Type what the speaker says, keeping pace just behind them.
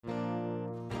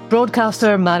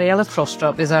Broadcaster Mariella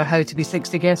Frostrup is our How to Be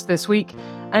 60 guest this week,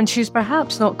 and she's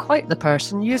perhaps not quite the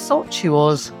person you thought she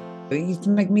was. It used to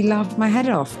make me laugh my head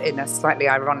off in a slightly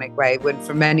ironic way when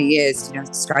for many years, I was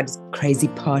described as a crazy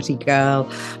party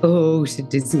girl. Oh, so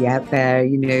dizzy out there,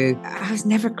 I was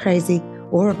never crazy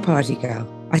or a party girl.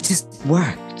 I just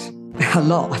worked a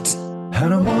lot.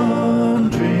 And I'm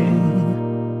wondering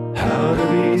how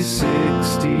to be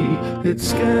 60. It's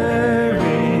scaring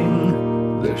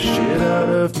the shit out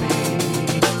of me.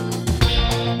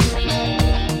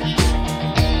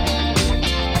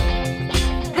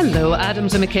 Hello,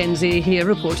 Adams and Mackenzie here,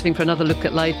 reporting for another look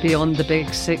at life beyond the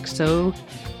big 60.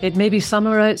 It may be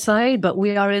summer outside, but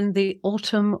we are in the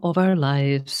autumn of our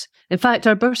lives. In fact,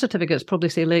 our birth certificates probably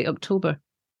say late October.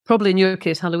 Probably in your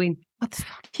case, Halloween. What are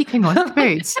you came on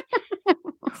about?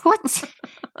 What?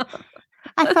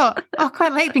 I thought, I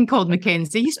quite like being called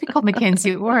Mackenzie. I used to be called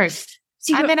Mackenzie at work.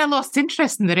 And then I lost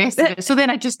interest in the rest of it. So then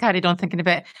I just carried on thinking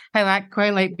about how I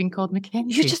quite like being called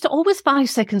Mackenzie. You're just always 5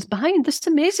 seconds behind. This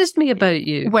amazes me about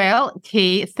you. Well,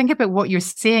 okay, think about what you're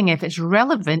saying. If it's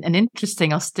relevant and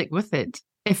interesting, I'll stick with it.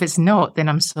 If it's not, then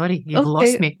I'm sorry. You've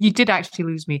lost me. You did actually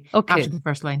lose me after the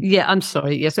first line. Yeah, I'm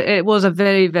sorry. Yes, it was a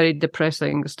very, very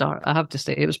depressing start, I have to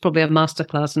say. It was probably a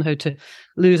masterclass on how to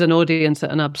lose an audience at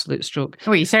an absolute stroke.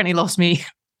 Oh, you certainly lost me.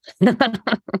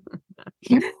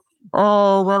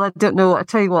 Oh, well, I don't know. I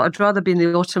tell you what, I'd rather be in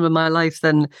the autumn of my life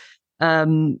than,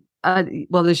 as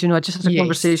you know, I just had a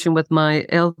conversation with my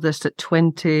eldest at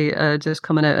 20, just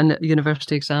coming out in a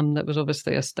university exam that was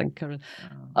obviously a stinker.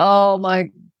 Oh,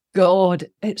 my God,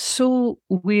 it's so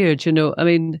weird, I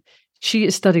mean, she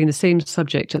is studying the same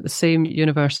subject at the same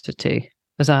university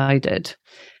as I did.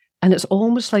 And it's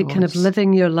almost like kind of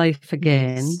living your life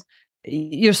again. Yes.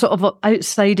 You're sort of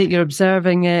outside it, you're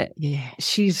observing it. Yeah.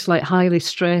 She's like highly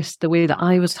stressed the way that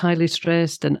I was highly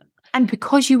stressed. And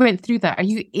because you went through that, are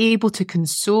you able to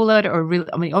console her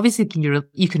obviously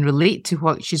you can relate to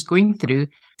what she's going through.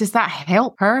 Does that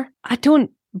help her? I don't,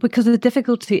 because the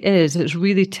difficulty is it's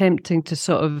really tempting to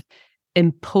sort of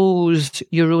impose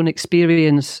your own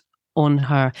experience on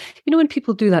her. When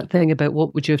people do that thing about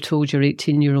what would you have told your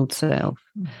 18-year-old self?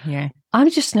 Yeah. I'm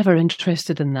just never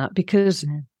interested in that because...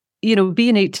 Yeah.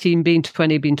 Being 18, being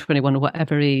 20, being 21,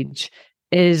 whatever age,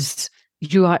 is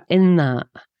you are in that.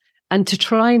 And to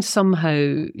try and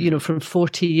somehow, from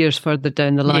 40 years further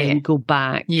down the line, go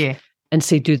back and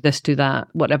say, do this, do that,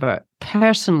 whatever.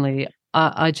 Personally,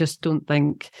 I just don't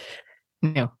think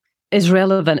is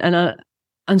relevant.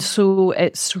 And so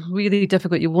it's really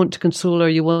difficult. You want to console her,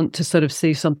 you want to sort of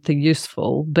say something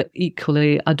useful, but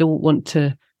equally, I don't want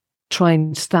to try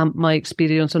and stamp my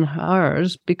experience on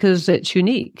hers because it's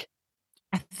unique.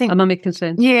 Am I making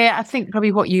sense? Yeah, I think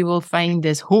probably what you will find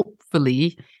is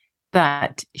hopefully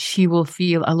that she will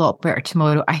feel a lot better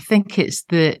tomorrow. I think it's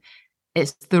the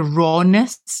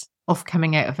rawness of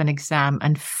coming out of an exam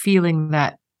and feeling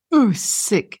that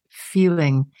sick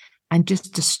feeling and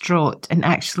just distraught, and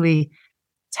actually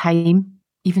time,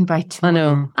 even by tomorrow.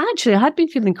 I know. Actually, I had been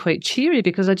feeling quite cheery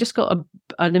because I just got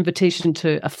an invitation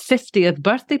to a 50th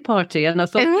birthday party, and I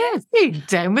thought,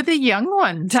 down with the young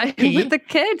ones, down with the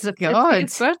kids, a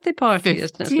 50th birthday party,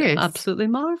 50th. Isn't it? Absolutely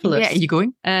marvellous. Yeah, are you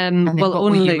going? Well, what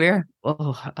only will you wear?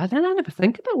 I never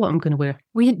think about what I'm going to wear.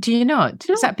 Do you not?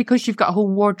 No. Is that because you've got a whole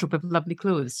wardrobe of lovely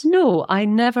clothes? No, I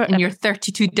never. In your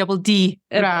 32 double D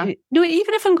bra? No,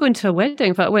 even if I'm going to a wedding,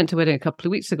 in fact, I went to a wedding a couple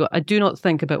of weeks ago, I do not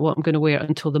think about what I'm going to wear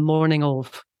until the morning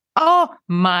of. Oh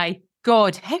my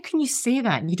God, how can you say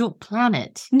that and you don't plan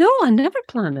it? No, I never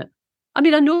plan it. I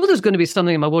mean, I know there's going to be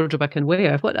something in my wardrobe I can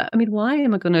wear. Why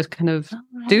am I going to kind of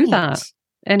do that?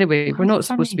 Anyway, we're not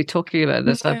supposed to be talking about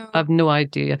this. No. I've no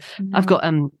idea. No. I've got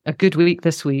a good week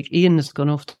this week. Ian has gone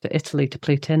off to Italy to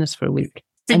play tennis for a week.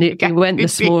 And he went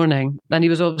this morning, and he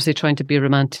was obviously trying to be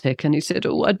romantic, and he said,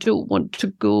 I don't want to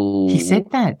go. He said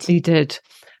that? He did.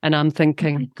 And I'm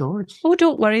thinking, oh my God. Oh,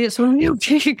 don't worry, it's only a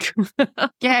week.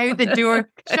 Get out the door.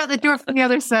 Shut the door from the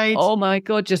other side. Oh my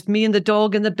God, just me and the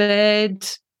dog in the bed.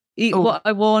 Eat what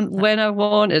I want, when I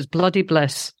want. It's bloody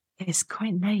bliss. It's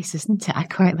quite nice, isn't it? I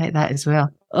quite like that as well.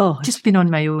 Oh, just being on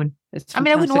my own.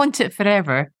 I wouldn't want it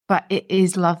forever, but it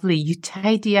is lovely. You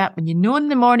tidy up, and in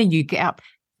the morning you get up.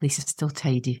 At least it's still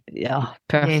tidy. Yeah,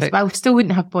 perfect. Yes, but I still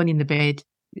wouldn't have Bonnie in the bed.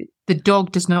 The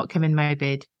dog does not come in my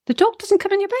bed. The dog doesn't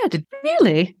come in your bed?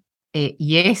 Really?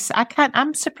 Yes, I can't.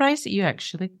 I'm surprised at you,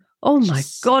 actually. Oh my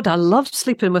God, I love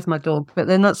sleeping with my dog, but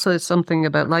then that says something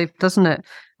about life, doesn't it?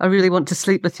 I really want to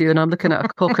sleep with you, and I'm looking at a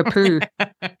cockapoo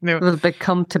with big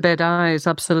come to bed eyes.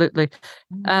 Absolutely.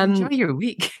 Enjoy your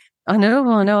week. I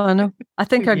know. I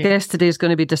think our Yeah. guest today is going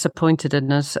to be disappointed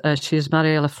in us. She is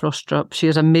Mariella Frostrup. She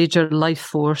is a major life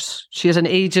force. She is an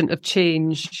agent of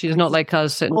change. She's not like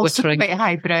us sitting Also whittering quite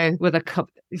highbrow. with a cup.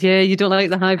 Yeah, you don't like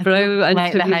the highbrow?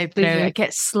 Like the highbrow. I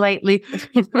get slightly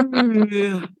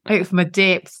out of my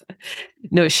depth.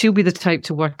 No, she'll be the type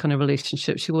to work on a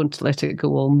relationship. She won't let it go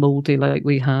all mouldy like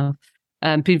we have.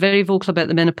 Been very vocal about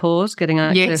the menopause, getting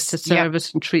access to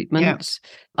service and treatments.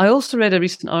 I also read a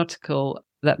recent article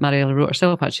that Mariella wrote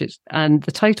herself, actually, and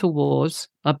the title was,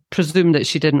 I presume that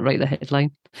she didn't write the headline,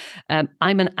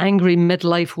 I'm an angry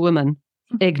midlife woman.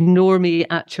 Ignore me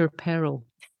at your peril.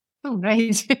 Oh,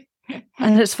 right.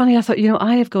 And it's funny, I thought,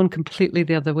 I have gone completely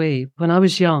the other way. When I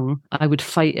was young, I would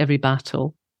fight every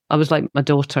battle. I was like my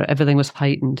daughter, everything was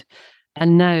heightened.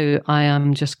 And now I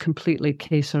am just completely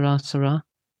que sera, sera.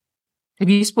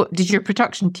 Did your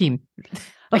production team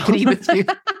agree with you?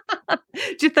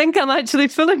 Do you think I'm actually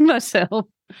fooling myself?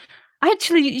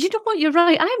 Actually, you know what? You're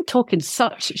right. I am talking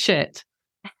such shit.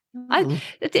 Oh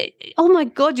my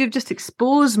God, you've just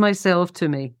exposed myself to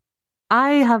me.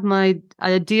 I have my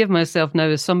idea of myself now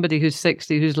as somebody who's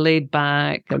 60, who's laid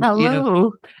back. And,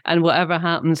 and whatever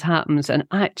happens, happens. And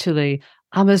actually,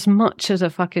 I'm as much as a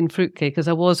fucking fruitcake as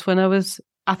I was when I was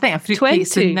I think a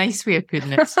fruitcake's a nice way of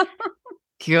putting it.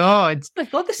 God. Oh my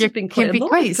God, this has been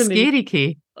quite scary,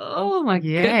 Kay. Oh my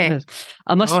goodness.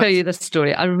 I must tell you this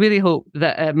story. I really hope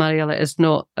that Mariella is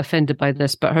not offended by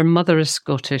this, but her mother is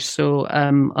Scottish, so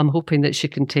I'm hoping that she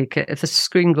can take it. If the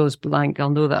screen goes blank,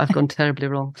 I'll know that I've gone terribly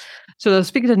wrong. So I was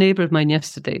speaking to a neighbour of mine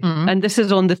yesterday, and this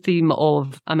is on the theme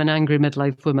of I'm an angry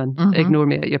midlife woman, ignore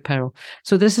me at your peril.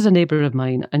 So this is a neighbour of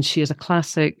mine, and she is a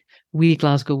classic wee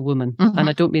Glasgow woman, and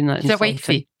I don't mean that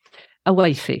insulting. A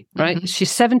wifey, right? She's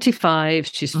 75,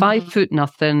 she's 5 foot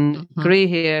nothing, grey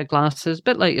hair, glasses, a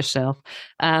bit like yourself.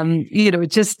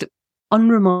 Just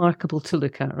unremarkable to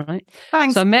look at, right?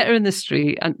 Thanks. So I met her in the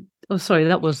street and, sorry,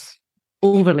 that was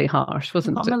overly harsh,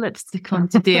 wasn't it? Got my lipstick on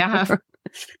today, I have. So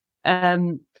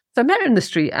I met her in the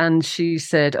street and she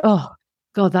said, oh,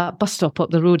 God, that bus stop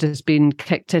up the road has been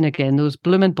kicked in again. Those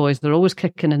blooming boys, they're always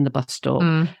kicking in the bus stop.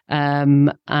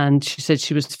 And she said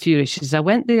she was furious. She says, I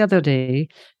went the other day,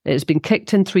 it's been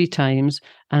kicked in 3 times,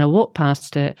 and I walked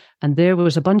past it, and there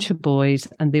was a bunch of boys,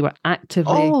 and they were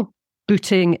actively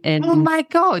booting in my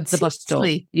God, the bus stop.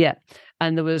 Yeah.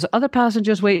 And there was other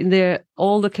passengers waiting there,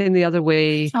 all looking the other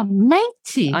way.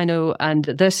 Almighty. I know. And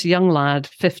this young lad,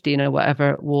 15 or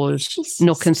whatever, was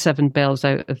knocking 7 bells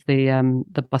out of the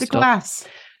bus stop. Glass.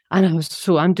 And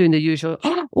I'm doing the usual,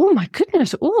 oh my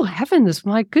goodness, oh heavens,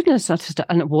 my goodness.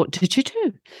 And what did you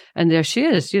do? And there she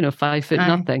is, 5 foot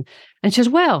nothing. And she says,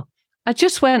 well, I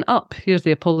just went up. Here's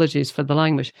the apologies for the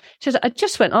language. She says, I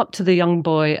just went up to the young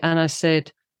boy and I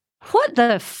said, what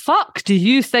the fuck do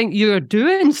you think you're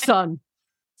doing, son?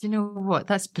 Do you know what?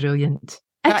 That's brilliant.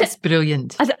 That's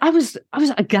brilliant. I was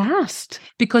aghast.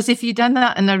 Because if you'd done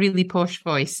that in a really posh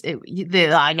voice, but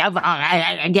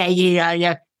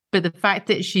the fact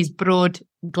that she's broad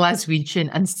Glaswegian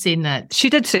and saying that. She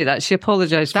did say that. She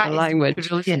apologised for the language.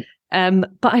 Brilliant.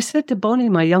 But I said to Bonnie,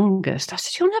 my youngest, I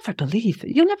said, you'll never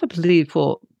believe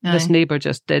what this neighbour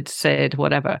just said,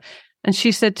 whatever. And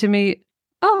she said to me,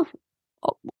 oh,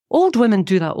 old women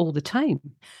do that all the time.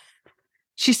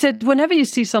 She said, whenever you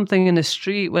see something in the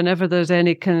street, whenever there's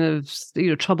any kind of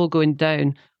trouble going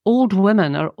down, old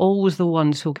women are always the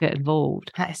ones who'll get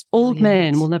involved. Old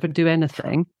men will never do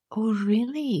anything. Oh,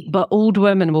 really? But old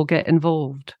women will get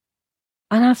involved.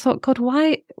 And I thought, God,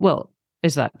 why? Well,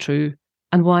 is that true?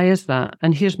 And why is that?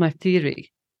 And here's my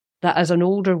theory, that as an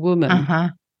older woman,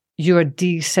 you are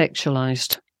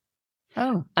desexualized.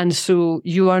 Oh. And so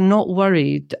you are not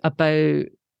worried about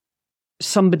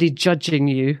somebody judging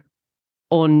you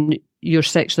on your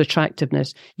sexual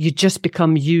attractiveness. You just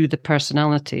become you, the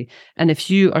personality. And if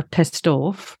you are pissed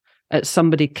off at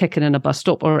somebody kicking in a bus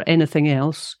stop or anything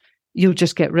else, you'll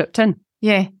just get ripped in.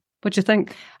 Yeah. What do you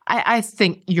think? I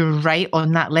think you're right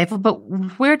on that level, but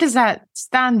where does that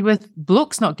stand with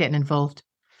blokes not getting involved?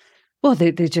 Well,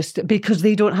 they just, because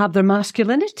they don't have their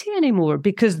masculinity anymore,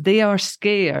 because they are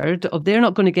scared of, they're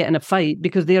not going to get in a fight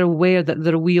because they're aware that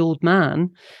they're a wee old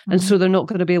man. And so they're not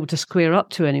going to be able to square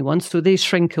up to anyone. So they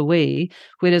shrink away.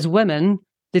 Whereas women,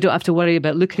 they don't have to worry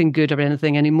about looking good or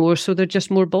anything anymore. So they're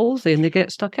just more ballsy and they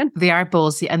get stuck in. They are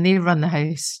ballsy and they run the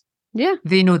house. Yeah.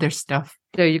 They know their stuff.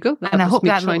 There you go. And I hope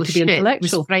that little shit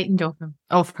was frightened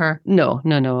of her. No.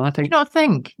 I think. Do you not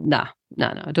think? No.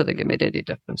 I don't think it made any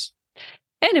difference.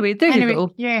 Anyway, there you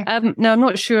go. Yeah. Now, I'm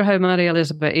not sure how Mariella is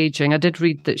about ageing. I did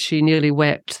read that she nearly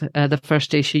wept the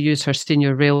first day she used her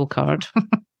senior rail card.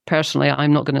 personally,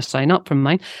 I'm not going to sign up from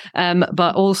mine,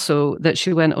 but also that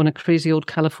she went on a crazy old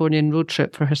Californian road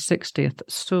trip for her 60th.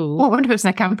 So, I wonder if it's in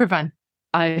a camper van.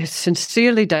 I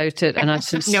sincerely doubt it, and I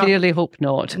sincerely hope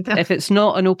not. If it's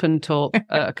not an open top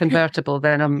convertible,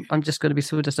 then I'm just going to be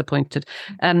so disappointed.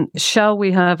 Shall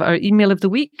we have our email of the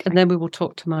week, and then we will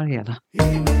talk to Mariella.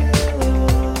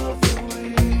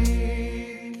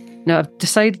 Now, I've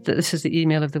decided that this is the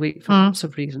email of the week for lots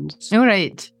of reasons. All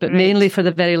right. But mainly for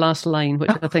the very last line,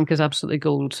 which I think is absolutely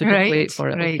gold. So just wait for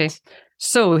it, okay?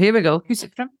 So here we go. Who's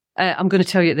it from? I'm going to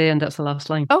tell you at the end. That's the last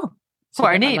line. Oh. So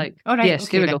what, her name? All right. Yes,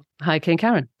 okay, here we go. Hi, King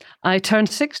Karen. I turned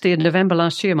 60 in November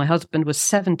last year. My husband was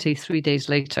 70 3 days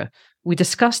later. We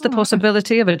discussed the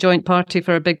possibility of a joint party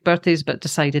for our big birthdays, but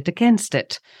decided against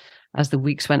it. As the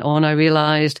weeks went on, I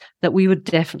realised that we would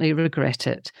definitely regret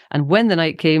it. And when the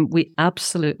night came, we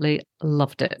absolutely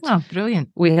loved it. Oh, brilliant.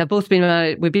 We have both been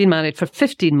married. We've been married for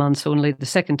 15 months only, the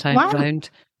second time around.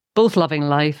 Both loving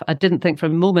life. I didn't think for a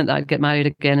moment that I'd get married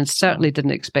again, and certainly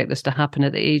didn't expect this to happen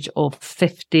at the age of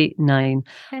 59.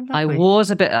 I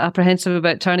was a bit apprehensive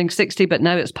about turning 60, but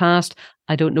now it's passed.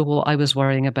 I don't know what I was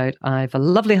worrying about. I have a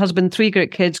lovely husband, 3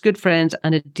 great kids, good friends,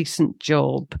 and a decent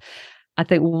job. I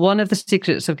think one of the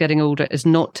secrets of getting older is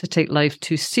not to take life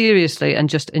too seriously and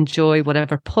just enjoy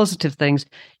whatever positive things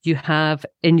you have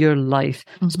in your life.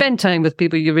 Mm-hmm. Spend time with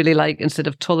people you really like instead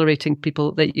of tolerating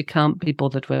people that you can't be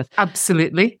bothered with.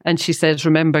 Absolutely. And she says,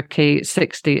 remember, Kate,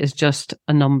 60 is just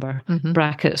a number. Mm-hmm.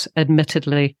 Brackets,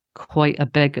 admittedly, quite a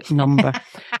big number.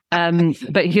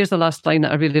 But here's the last line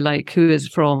that I really like, who is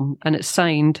from, and it's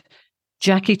signed,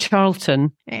 Jackie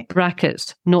Charlton,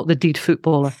 brackets, not the deed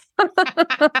footballer.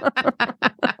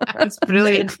 That's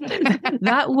brilliant.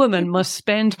 That woman must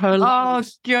spend her life. Oh,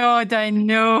 God, I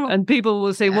know. And people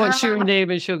will say, what's your name?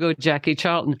 And she'll go, Jackie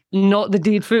Charlton, not the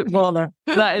deed footballer.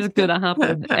 That is going to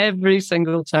happen every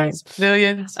single time. That's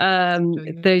brilliant.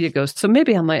 There you go. So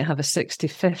maybe I might have a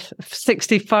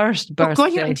 61st birthday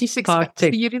God, you're actually 60.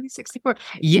 party. You're really 64.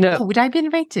 Would I be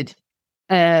invited?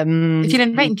 If you're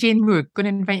inviting Jane Moore, go and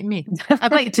invite me.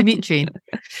 I'd like to meet Jane.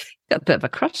 Got a bit of a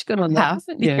crush going on there.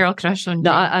 Yeah, girl crush on Jane.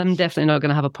 No, I'm definitely not going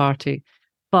to have a party.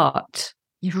 But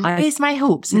you raise my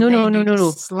hopes.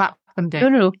 No. Slap them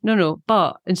down. No.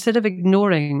 But instead of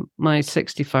ignoring my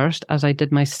 61st, as I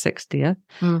did my 60th,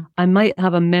 I might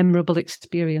have a memorable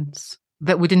experience.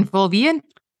 That would involve Ian?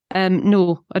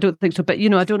 No, I don't think so. But,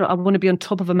 I don't know. I want to be on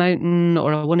top of a mountain,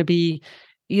 or I want to be,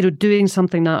 doing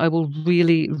something that I will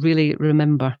really, really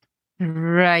remember.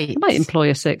 Right. I might employ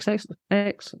a sex. Oh,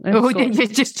 you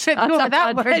just tripped over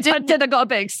that word. I did. I got a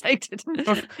bit excited.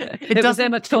 It was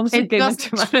Emma Thompson came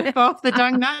into my trip off the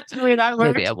tongue naturally, that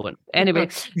word. Maybe I won't. Anyway,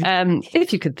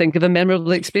 if you could think of a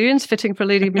memorable experience fitting for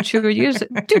lady of mature years,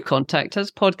 do contact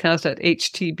us,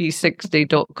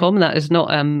 podcast@htb60.com. That is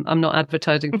not, I'm not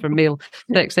advertising for male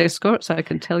sex escorts, I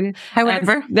can tell you.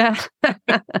 However.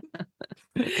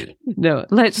 No,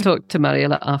 let's talk to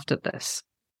Mariella after this.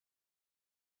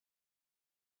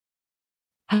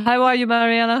 How are you,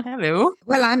 Mariella? Hello.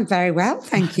 Well, I'm very well,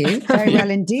 thank you. Very well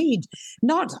indeed.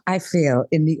 Not, I feel,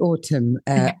 in the autumn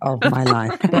of my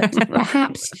life, but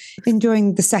perhaps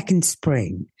enjoying the second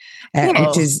spring,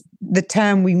 which is the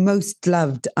term we most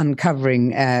loved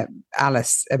uncovering,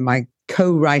 Alice, my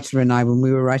co-writer, and I, when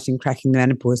we were writing Cracking the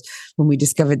Menopause, when we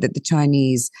discovered that the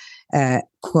Chinese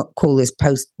call this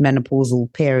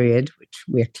post-menopausal period, which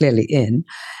we're clearly in,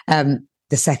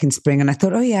 the second spring. And I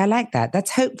thought, I like that.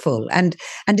 That's hopeful. And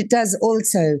it does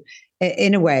also,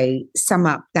 in a way, sum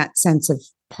up that sense of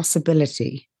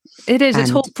possibility. It is. It's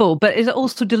hopeful, but is it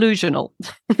also delusional?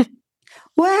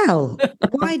 Well,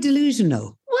 why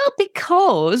delusional? Well,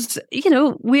 because,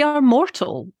 we are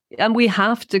mortal, and we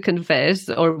have to confess,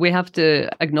 or we have to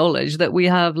acknowledge that we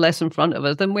have less in front of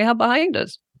us than we have behind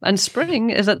us. And spring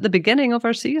is at the beginning of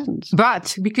our seasons.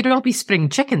 But we could all be spring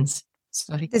chickens.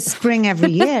 Sorry. There's spring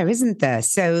every year, isn't there?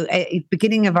 So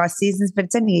beginning of our seasons, but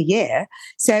it's only a year.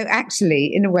 So actually,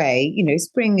 in a way,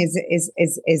 spring is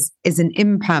an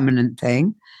impermanent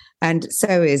thing. And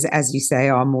so is, as you say,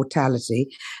 our mortality.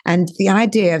 And the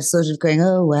idea of sort of going,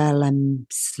 I'm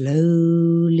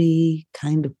slowly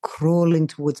kind of crawling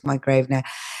towards my grave now,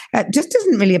 just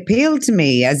doesn't really appeal to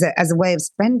me as a way of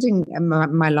spending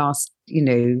my last,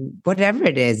 whatever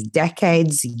it is,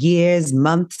 decades, years,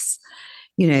 months.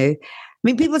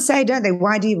 People say, don't they?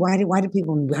 Why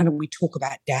don't we talk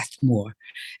about death more?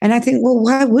 And I think, well,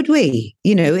 why would we?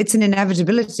 It's an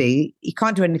inevitability. You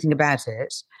can't do anything about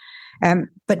it.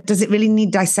 But does it really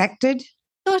need dissected?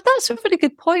 No, that's a really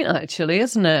good point, actually,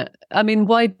 isn't it? I mean,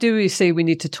 why do we say we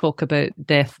need to talk about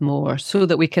death more? So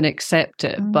that we can accept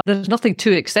it. But there's nothing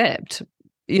to accept.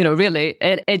 really,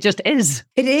 it just is.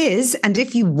 It is. And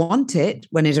if you want it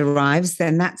when it arrives,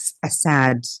 then that's a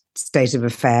sad state of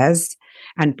affairs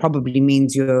and probably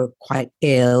means you're quite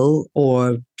ill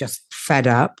or just fed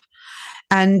up.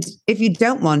 And if you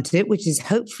don't want it, which is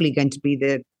hopefully going to be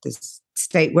the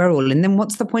state we're all in, then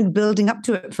what's the point of building up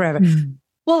to it forever?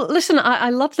 Well, listen, I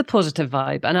love the positive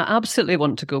vibe, and I absolutely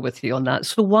want to go with you on that.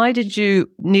 So why did you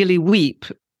nearly weep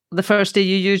the first day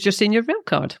you used your senior rail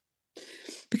card?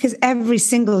 Because every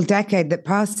single decade that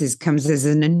passes comes as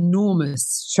an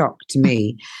enormous shock to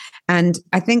me. And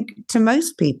I think to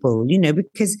most people,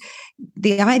 because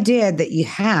the idea that you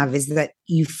have is that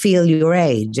you feel your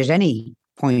age at any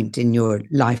point in your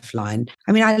lifeline.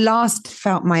 I mean, I last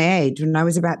felt my age when I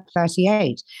was about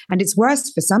 38. And it's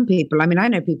worse for some people. I mean, I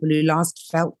know people who last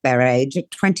felt their age at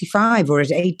 25 or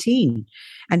at 18.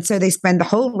 And so they spend the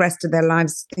whole rest of their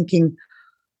lives thinking,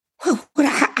 well,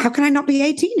 how can I not be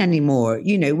 18 anymore?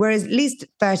 Whereas at least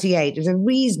 38 is a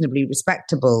reasonably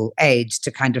respectable age to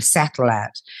kind of settle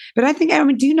at. But I think,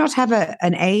 do you not have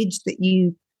an age that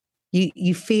you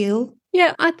feel?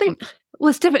 Yeah, I think... Well,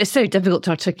 it's very difficult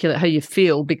to articulate how you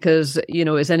feel because,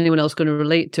 is anyone else going to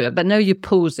relate to it? But now you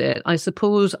pose it. I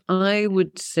suppose I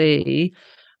would say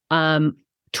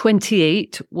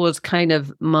 28 was kind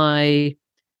of my,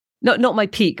 not my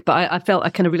peak, but I felt I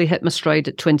kind of really hit my stride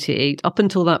at 28. Up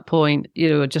until that point,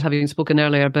 just having spoken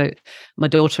earlier about my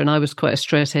daughter, and I was quite a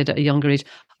stress head at a younger age,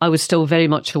 I was still very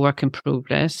much a work in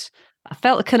progress. I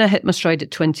felt I kind of hit my stride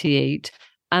at 28.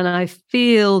 And I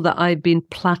feel that I've been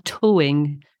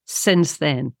plateauing since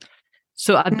then.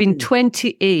 So I've been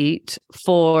 28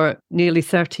 for nearly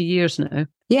 30 years now.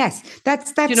 Yes,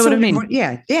 that's you know what I mean?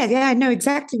 Yeah, I know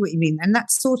exactly what you mean. And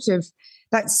that's sort of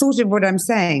what I'm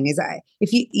saying is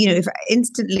if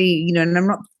instantly, and I'm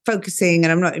not focusing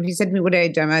and if you said to me what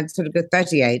age I'm, I'd sort of go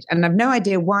 38. And I've no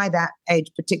idea why that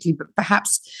age particularly, but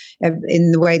perhaps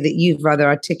in the way that you've rather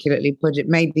articulately put it,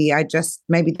 maybe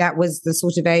that was the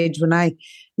sort of age when I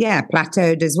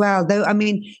plateaued as well. Though, I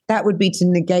mean, that would be to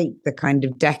negate the kind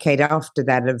of decade after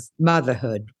that of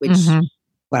motherhood, which,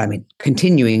 well, I mean,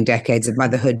 continuing decades of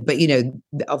motherhood, but,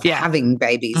 of having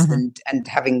babies and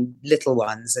having little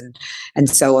ones and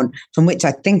so on, from which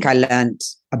I think I learned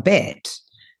a bit,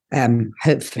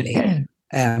 hopefully.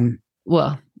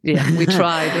 Well, yeah, we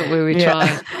tried, didn't we? We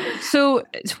tried. So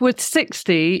with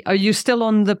 60, are you still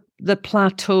on the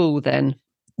plateau then?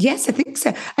 Yes, I think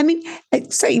so. I mean,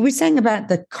 so you were saying about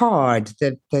the card,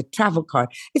 the travel card.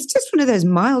 It's just one of those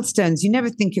milestones you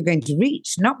never think you're going to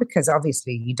reach, not because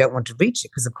obviously you don't want to reach it,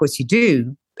 because of course you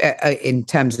do in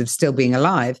terms of still being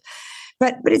alive.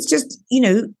 But it's just,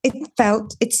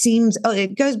 it seems,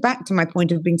 it goes back to my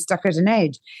point of being stuck at an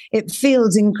age. It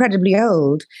feels incredibly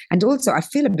old. And also I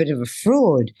feel a bit of a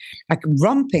fraud, like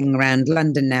romping around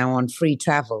London now on free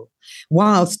travel,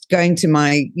 whilst going to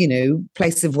my,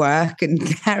 place of work and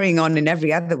carrying on in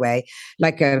every other way,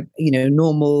 like a,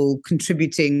 normal,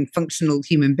 contributing, functional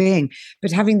human being,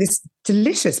 but having this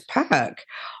delicious perk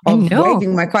of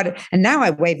waving my card. And now I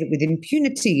wave it with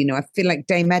impunity. I feel like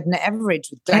Dame Edna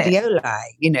Everage with gladioli,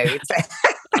 It's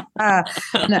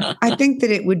no, I think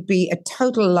that it would be a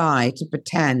total lie to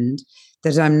pretend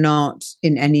that I'm not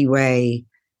in any way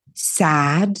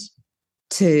sad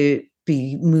to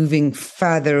be moving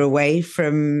further away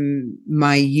from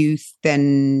my youth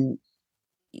than,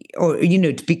 or,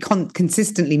 to be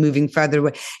consistently moving further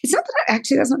away. It's not that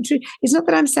actually, that's not true. It's not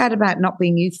that I'm sad about not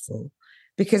being youthful,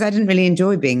 because I didn't really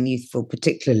enjoy being youthful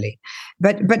particularly.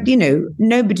 But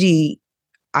nobody,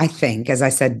 I think, as I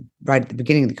said right at the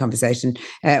beginning of the conversation,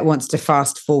 wants to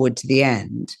fast forward to the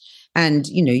end. And,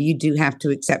 you do have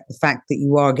to accept the fact that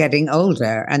you are getting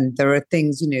older. And there are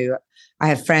things, I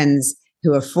have friends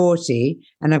who are 40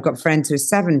 and I've got friends who are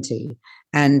 70.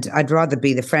 And I'd rather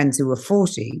be the friends who are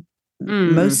 40,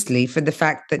 mostly for the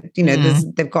fact that,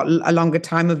 they've got a longer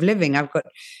time of living. I've got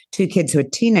 2 kids who are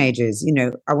teenagers.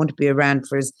 I want to be around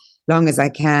for as long as I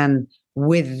can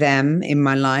with them in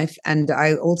my life. And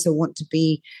I also want to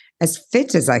be as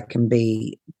fit as I can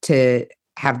be to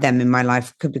have them in my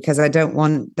life, because I don't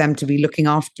want them to be looking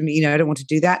after me. I don't want to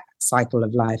do that cycle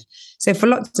of life. So for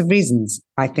lots of reasons,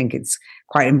 I think it's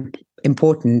quite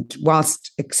important,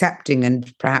 whilst accepting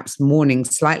and perhaps mourning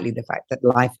slightly the fact that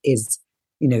life is,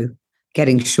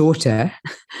 getting shorter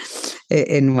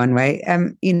in one way,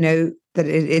 that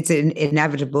it's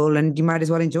inevitable and you might as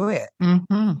well enjoy it.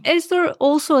 Is there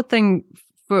also a thing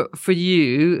for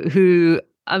you who,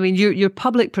 I mean, your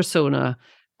public persona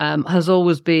has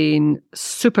always been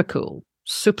super cool,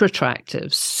 super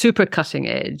attractive, super cutting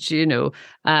edge, you're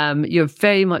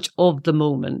very much of the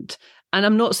moment. And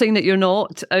I'm not saying that you're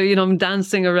not, I'm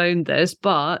dancing around this,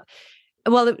 but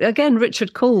Well, again,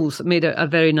 Richard Coles made a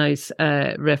very nice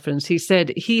reference. He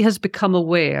said he has become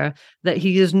aware that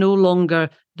he is no longer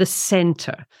the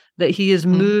centre, that he is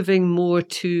moving more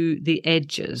to the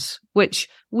edges, which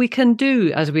we can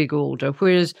do as we go older.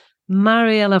 Whereas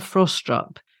Mariella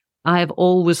Frostrup, I have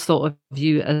always thought of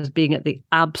you as being at the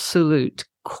absolute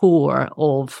core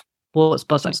of what's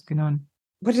buzzing. What's going on?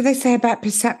 What do they say about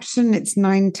perception? It's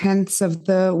 9/10 of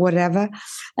the whatever.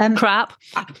 Crap.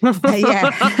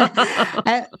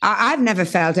 Yeah. I've never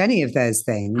felt any of those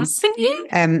things. Haven't you?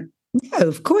 No,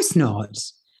 of course not.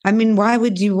 I mean, why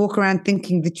would you walk around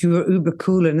thinking that you were uber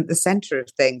cool and at the center of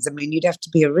things? I mean, you'd have to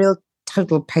be a real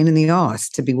total pain in the arse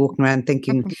to be walking around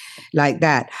thinking like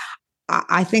that.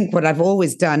 I think what I've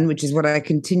always done, which is what I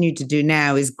continue to do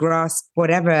now, is grasp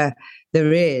whatever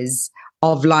there is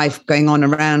of life going on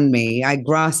around me. I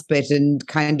grasp it and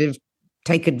kind of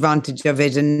take advantage of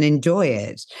it and enjoy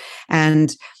it.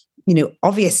 And, you know,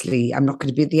 obviously I'm not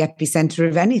going to be at the epicenter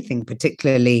of anything,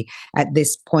 particularly at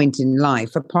this point in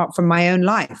life, apart from my own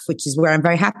life, which is where I'm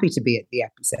very happy to be at the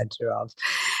epicenter of.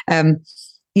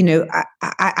 You know,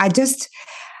 I just,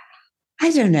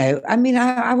 I don't know. I mean,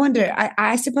 I wonder,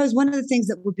 I suppose one of the things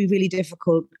that would be really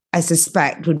difficult, I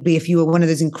suspect, would be if you were one of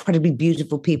those incredibly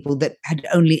beautiful people that had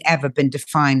only ever been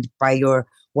defined by your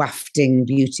wafting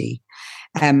beauty.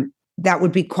 That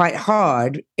would be quite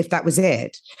hard if that was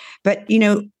it. But, you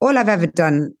know, all I've ever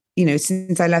done, you know,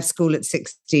 since I left school at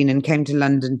 16 and came to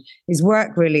London is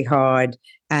work really hard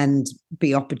and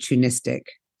be opportunistic.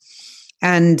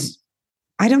 And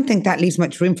I don't think that leaves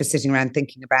much room for sitting around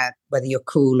thinking about whether you're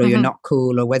cool or you're not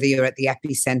cool, or whether you're at the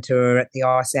epicenter or at the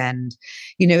arse end.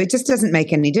 You know, it just doesn't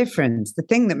make any difference. The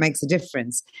thing that makes a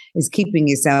difference is keeping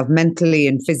yourself mentally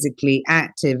and physically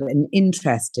active and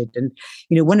interested. And,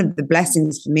 you know, one of the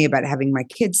blessings for me about having my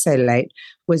kids so late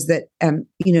was that,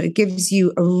 you know, it gives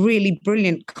you a really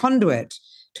brilliant conduit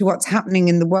to what's happening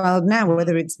in the world now,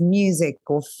 whether it's music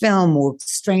or film or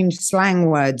strange slang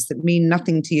words that mean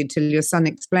nothing to you till your son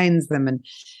explains them,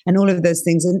 and all of those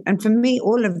things. And for me,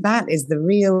 all of that is the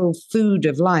real food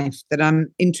of life that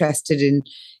I'm interested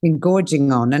in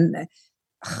gorging on. And,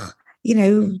 you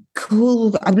know,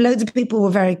 cool. Loads of people were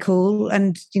very cool.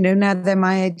 And, you know, now they're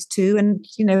my age too. And,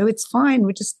 you know, it's fine.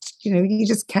 We just, you know, you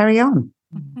just carry on.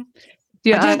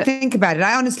 Yeah, I don't think about it.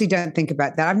 I honestly don't think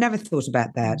about that. I've never thought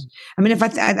about that. I mean, if I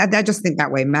just think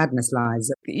that way madness lies.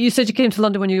 You said you came to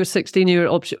London when you were 16, you were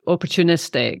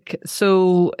opportunistic.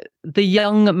 So the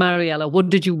young Mariella, what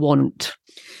did you want?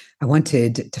 I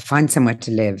wanted to find somewhere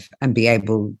to live and be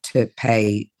able to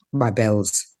pay my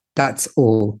bills. That's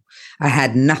all. I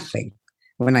had nothing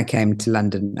when I came to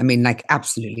London. I mean, like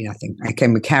absolutely nothing. I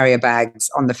came with carrier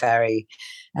bags on the ferry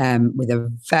with a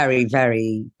very,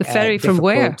 very... The ferry from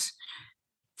where?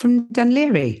 From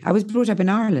Dunleary. I was brought up in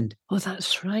Ireland. Oh,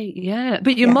 that's right. Yeah.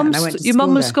 But your mum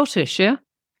was Scottish, yeah?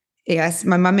 Yes,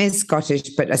 my mum is Scottish,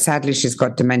 but sadly she's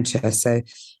got dementia. So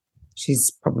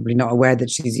she's probably not aware that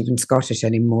she's even Scottish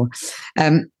anymore.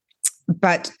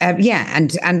 But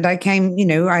and I came, you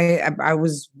know, I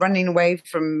was running away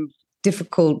from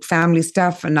difficult family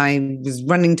stuff, and I was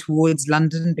running towards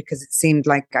London because it seemed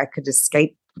like I could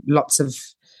escape lots of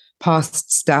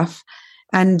past stuff.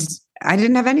 And I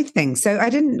didn't have anything. So I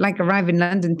didn't like arrive in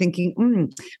London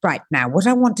thinking, right, now what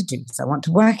I want to do is I want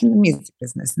to work in the music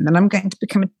business, and then I'm going to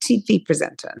become a TV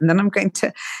presenter. And then I'm going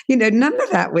to, you know, none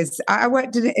of that was, I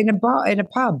worked in a bar, in a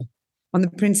pub on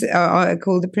the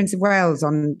called the Prince of Wales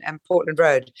on Portland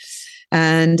Road.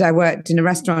 And I worked in a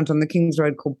restaurant on the King's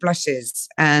Road called Blushes.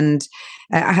 And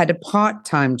I had a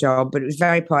part-time job, but it was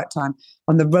very part-time,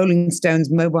 on the Rolling Stones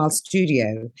mobile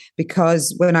studio,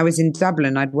 because when I was in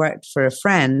Dublin, I'd worked for a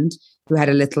friend who had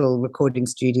a little recording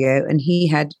studio, and he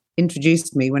had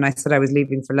introduced me when I said I was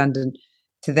leaving for London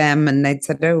to them, and they'd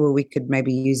said, oh, well, we could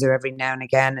maybe use her every now and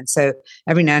again. And so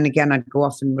every now and again, I'd go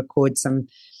off and record some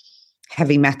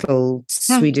heavy metal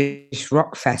Swedish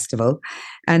rock festival,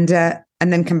 and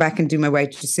then come back and do my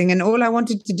waitressing. And all I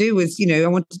wanted to do was, you know, I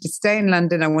wanted to stay in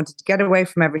London. I wanted to get away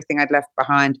from everything I'd left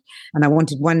behind. And I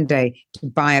wanted one day to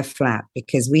buy a flat,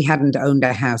 because we hadn't owned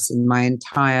a house in my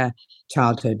entire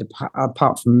childhood,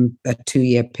 apart from a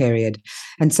 2-year period.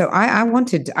 And so I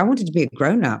wanted to be a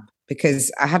grown-up,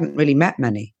 because I hadn't really met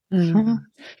many. Mm.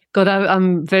 God,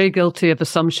 I'm very guilty of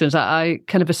assumptions. I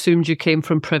kind of assumed you came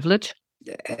from privilege.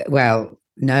 Well,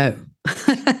 no.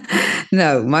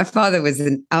 No, my father was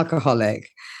an alcoholic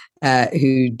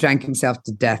who drank himself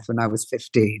to death when I was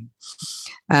 15.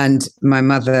 And my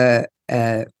mother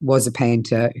was a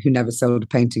painter who never sold a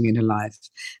painting in her life,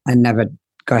 and never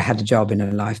had a job in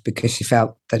her life, because she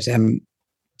felt that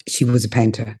she was a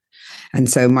painter. And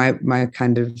so my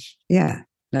kind of,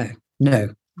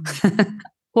 no.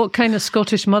 What kind of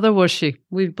Scottish mother was she?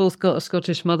 We've both got a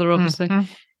Scottish mother, obviously.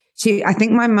 I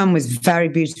think my mum was very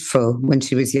beautiful when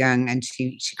she was young, and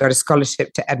she got a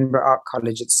scholarship to Edinburgh Art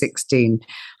College at 16.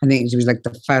 I think she was like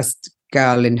the first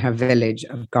girl in her village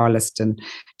of Garliston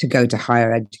to go to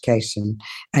higher education,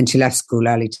 and she left school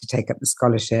early to take up the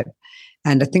scholarship.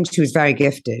 And I think she was very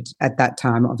gifted at that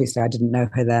time. Obviously, I didn't know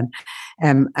her then.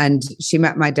 And she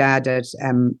met my dad at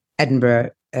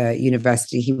Edinburgh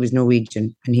University. He was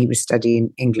Norwegian and he was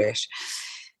studying English.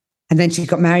 And then she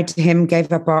got married to him,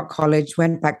 gave up art college,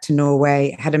 went back to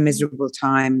Norway, had a miserable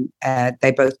time.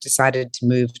 They both decided to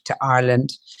move to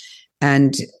Ireland.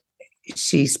 And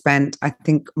she spent, I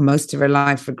think, most of her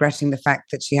life regretting the fact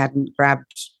that she hadn't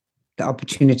grabbed the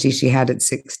opportunity she had at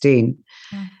 16.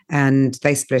 And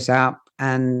they split up.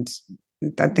 And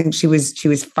I think she was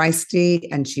feisty,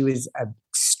 and she was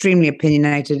extremely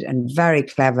opinionated and very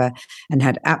clever, and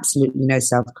had absolutely no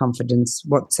self-confidence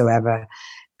whatsoever,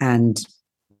 and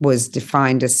was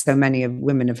defined, as so many of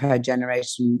women of her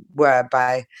generation were,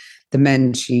 by the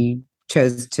men she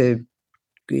chose to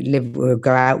live or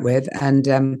go out with.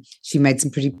 And she made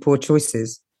some pretty poor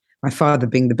choices, my father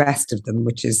being the best of them,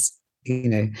 which is,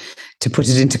 to put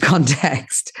it into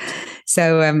context.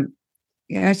 So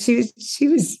she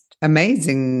was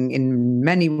amazing in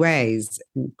many ways,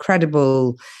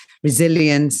 incredible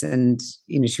resilience, and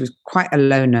she was quite a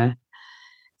loner.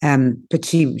 But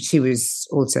she was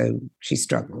also, she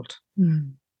struggled.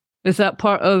 Is that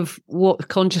part of what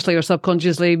consciously or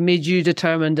subconsciously made you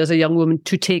determined as a young woman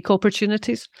to take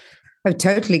opportunities? Oh,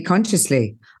 totally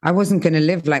consciously. I wasn't going to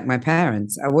live like my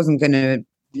parents. I wasn't going to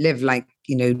live like,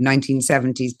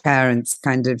 1970s parents,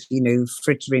 kind of,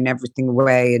 frittering everything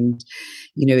away and,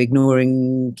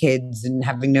 ignoring kids and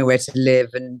having nowhere to live.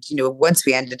 And, once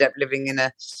we ended up living in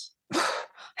I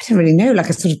don't really know, like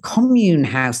a sort of commune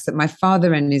house that my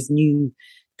father and his new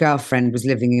girlfriend was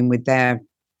living in with their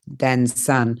then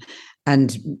son.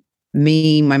 And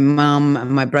me, my mum,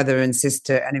 and my brother and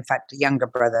sister, and in fact, a younger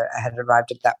brother had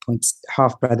arrived at that point,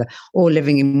 half brother, all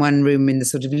living in one room in the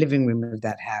sort of living room of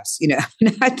that house.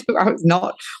 I was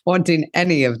not wanting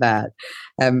any of that.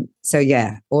 So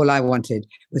yeah, all I wanted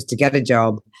was to get a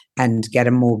job and get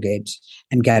a mortgage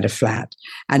and get a flat.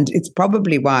 And it's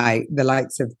probably why the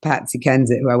likes of Patsy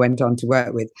Kensit, who I went on to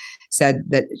work with, said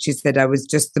I was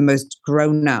just the most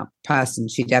grown-up person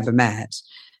she'd ever met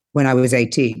when I was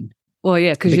 18. Well,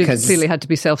 yeah, because you clearly had to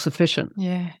be self-sufficient.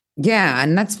 Yeah. Yeah,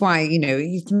 and that's why, it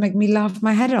used to make me laugh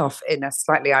my head off in a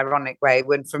slightly ironic way,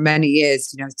 when for many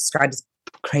years, I was described as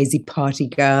crazy party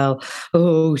girl.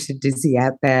 Oh, she's dizzy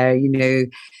out there,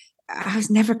 I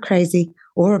was never crazy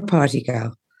or a party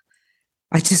girl.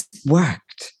 I just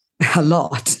worked a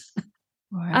lot.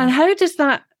 Wow. And how does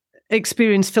that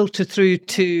experience filter through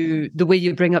to the way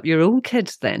you bring up your own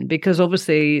kids then? Because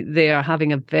obviously they are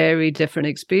having a very different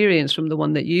experience from the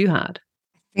one that you had.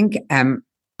 I think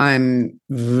I'm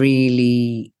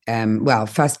really,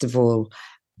 first of all,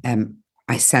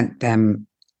 I sent them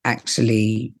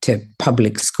actually to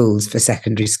public schools for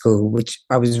secondary school, which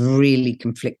I was really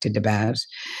conflicted about.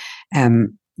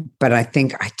 But I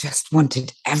think I just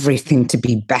wanted everything to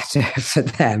be better for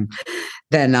them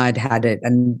than I'd had it.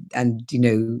 And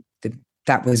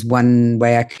that was one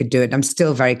way I could do it. I'm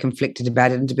still very conflicted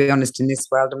about it. And to be honest, in this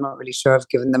world, I'm not really sure I've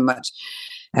given them much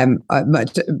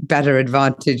better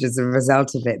advantage as a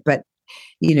result of it. But,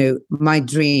 my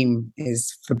dream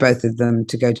is for both of them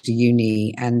to go to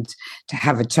uni and to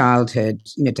have a childhood,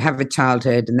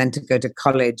 and then to go to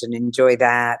college and enjoy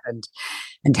that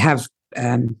and have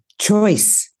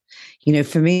choice.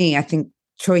 For me, I think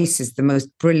choice is the most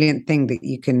brilliant thing that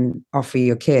you can offer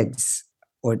your kids,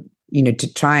 or,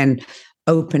 to try and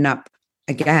open up,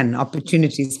 again,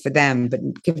 opportunities for them, but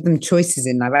give them choices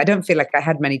in life. I don't feel like I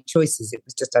had many choices. It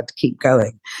was just I had to keep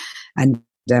going. And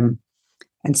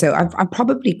so I'm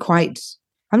probably I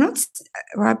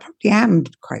probably am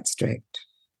quite strict,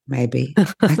 maybe.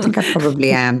 I think I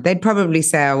probably am. They'd probably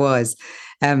say I was.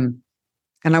 And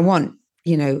I want,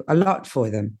 a lot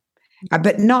for them.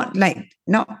 But not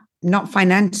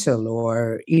financial,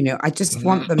 or, I just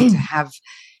want them to have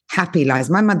happy lives.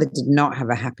 My mother did not have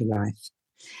a happy life.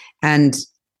 And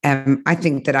I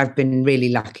think that I've been really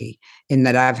lucky in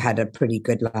that I've had a pretty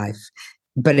good life.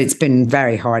 But it's been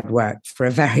very hard work for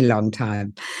a very long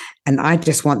time. And I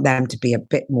just want them to be a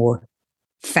bit more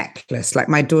feckless. Like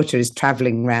my daughter is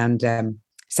traveling around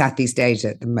Southeast Asia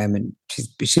at the moment.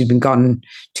 She's been gone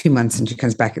 2 months and she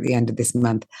comes back at the end of this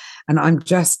month. And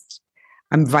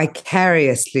I'm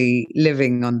vicariously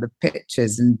living on the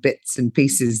pictures and bits and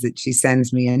pieces that she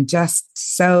sends me, and just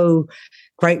so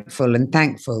grateful and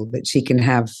thankful that she can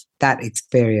have that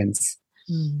experience.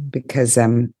 because,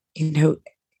 you're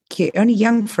only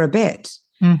young for a bit.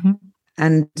 Mm-hmm.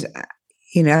 And,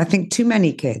 I think too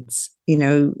many kids,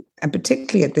 and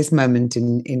particularly at this moment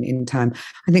in time,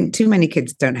 I think too many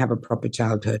kids don't have a proper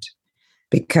childhood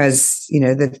because,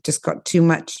 they've just got too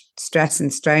much stress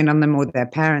and strain on them, or their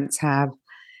parents have.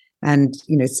 And,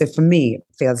 so for me, it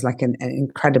feels like an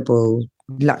incredible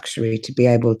luxury to be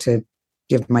able to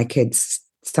give my kids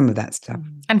some of that stuff.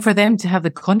 And for them to have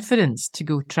the confidence to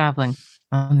go traveling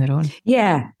on their own.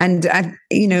 Yeah. And,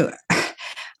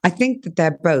 I think that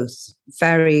they're both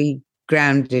very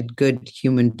grounded, good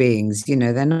human beings.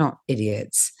 They're not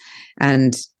idiots.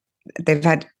 And they've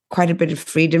had quite a bit of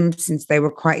freedom since they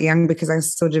were quite young, because I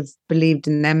sort of believed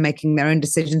in them making their own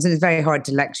decisions. And it's very hard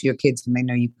to lecture your kids when they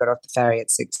know you've got off the ferry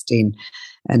at 16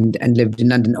 and lived in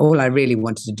London. All I really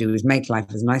wanted to do was make life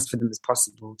as nice for them as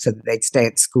possible so that they'd stay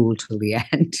at school till the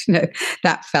end.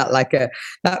 That felt like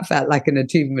an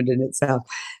achievement in itself.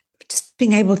 Just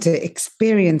being able to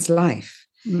experience life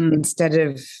instead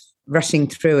of rushing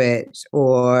through it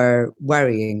or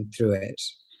worrying through it.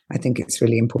 I think it's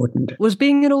really important. Was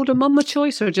being an older mum a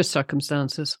choice or just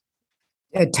circumstances?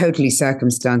 Totally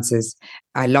circumstances.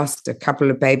 I lost a couple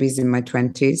of babies in my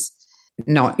 20s.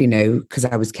 Not, because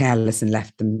I was careless and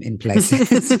left them in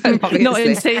places. Not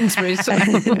in Sainsbury's.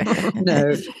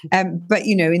 No. But,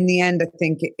 in the end, I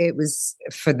think it was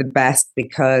for the best,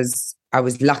 because I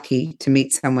was lucky to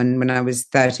meet someone when I was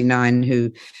 39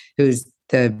 who's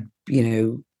the,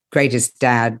 greatest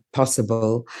dad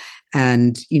possible,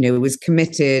 and was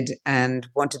committed and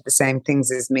wanted the same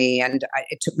things as me. And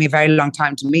it took me a very long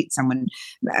time to meet someone,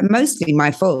 mostly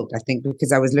my fault, I think,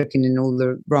 because I was looking in all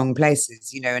the wrong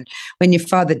places. And when your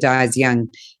father dies young,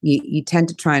 you tend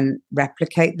to try and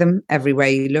replicate them everywhere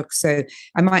you look. So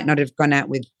I might not have gone out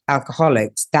with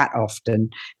alcoholics that often,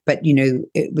 but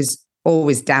it was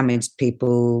always damaged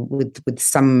people with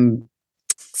some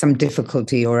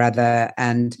difficulty or other,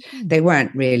 and they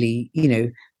weren't really,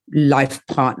 life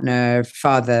partner,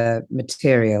 father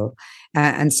material.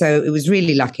 And so it was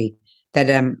really lucky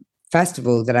that, first of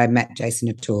all, that I met Jason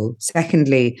at all.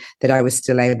 Secondly, that I was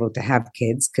still able to have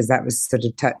kids, because that was sort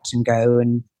of touch and go,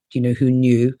 and, who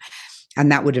knew? And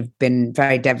that would have been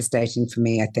very devastating for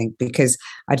me, I think, because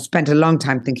I'd spent a long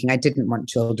time thinking I didn't want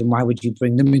children. Why would you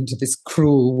bring them into this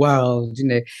cruel world,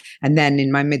 And then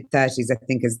in my mid-30s, I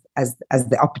think as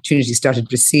the opportunity started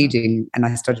receding and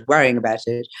I started worrying about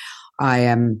it,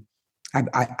 I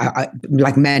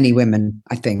like many women,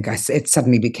 I think, it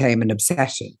suddenly became an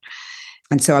obsession.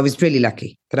 And so I was really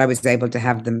lucky that I was able to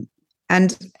have them.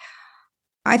 And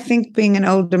I think being an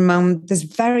older mum, there's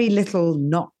very little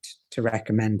not to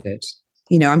recommend it.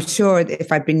 I'm sure if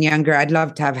I'd been younger, I'd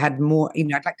love to have had more, I'd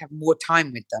like to have more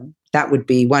time with them. That would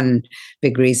be one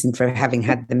big reason for having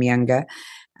had them younger,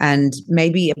 and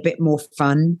maybe a bit more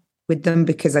fun with them,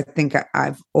 because I think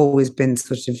I've always been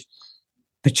sort of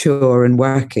mature and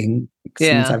working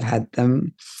since I've had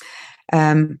them.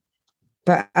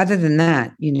 But other than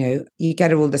that, you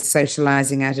get all the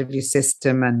socializing out of your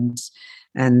system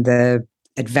and the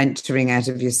adventuring out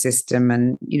of your system.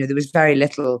 And, there was very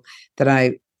little that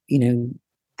I,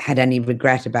 had any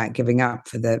regret about giving up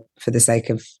for the sake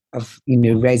of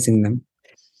raising them.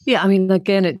 Yeah, I mean,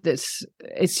 again, it's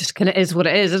just kind of is what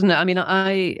it is, isn't it? I mean,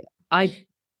 I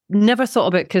never thought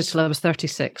about kids till I was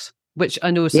 36, which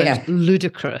I know sounds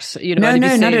ludicrous. No,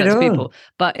 not at all. People,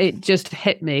 but it just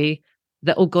hit me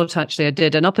that, oh God, actually I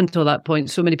did. And up until that point,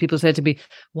 so many people said to me,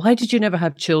 why did you never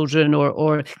have children?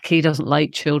 Or Kay doesn't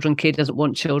like children, Kay doesn't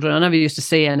want children. I never used to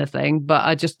say anything, but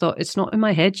I just thought it's not in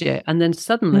my head yet. And then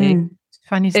suddenly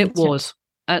it was.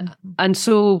 And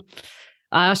so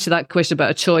I asked you that question about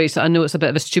a choice. I know it's a bit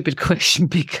of a stupid question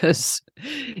because,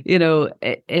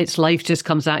 it's life just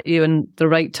comes at you and the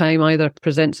right time either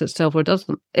presents itself or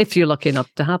doesn't, if you're lucky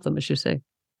enough to have them, as you say.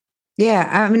 Yeah,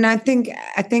 I mean, I think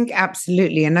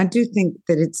absolutely. And I do think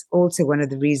that it's also one of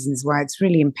the reasons why it's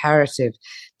really imperative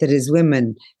that as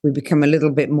women, we become a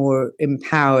little bit more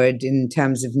empowered in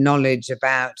terms of knowledge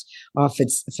about our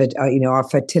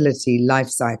fertility life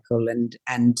cycle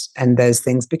and those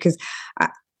things. Because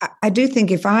I do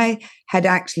think if I had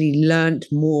actually learnt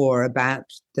more about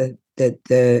the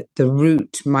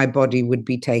route my body would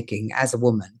be taking as a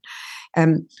woman,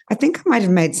 I think I might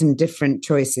have made some different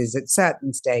choices at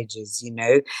certain stages.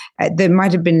 There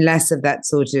might have been less of that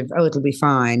sort of, oh, it'll be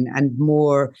fine, and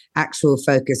more actual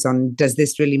focus on, does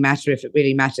this really matter? If it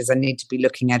really matters, I need to be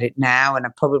looking at it now, and I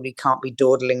probably can't be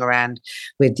dawdling around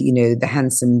with, the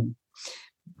handsome,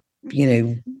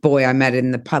 boy I met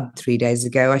in the pub 3 days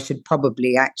ago. I should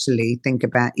probably actually think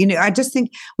about, I just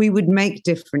think we would make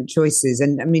different choices.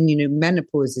 And I mean,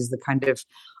 menopause is the kind of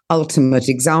ultimate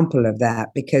example of that,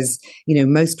 because,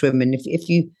 most women, if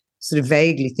you sort of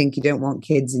vaguely think you don't want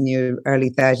kids in your early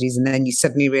 30s, and then you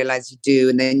suddenly realize you do,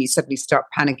 and then you suddenly start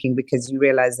panicking because you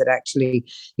realize that actually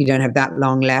you don't have that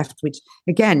long left, which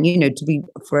again,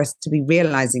 for us to be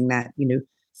realizing that,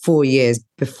 4 years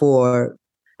before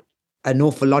an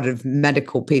awful lot of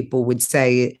medical people would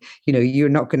say, you're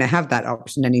not going to have that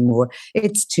option anymore.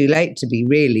 It's too late to be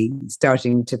really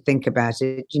starting to think about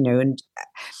it,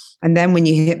 and then when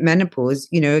you hit menopause,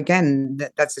 again,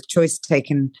 that's a choice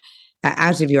taken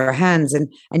out of your hands.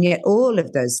 And yet all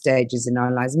of those stages in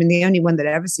our lives, I mean, the only one that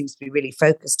ever seems to be really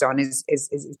focused on is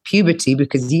puberty,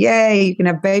 because yay, you can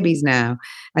have babies now.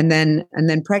 And then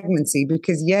pregnancy,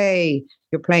 because yay,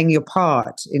 you're playing your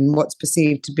part in what's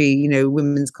perceived to be,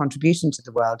 women's contribution to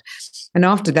the world. And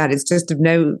after that, it's just of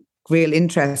no real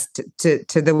interest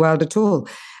to the world at all.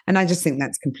 And I just think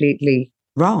that's completely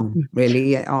wrong,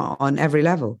 really, on every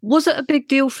level. Was it a big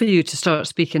deal for you to start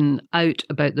speaking out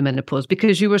about the menopause,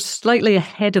 because you were slightly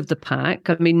ahead of the pack?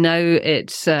 I mean, now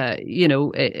it's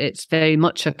it's very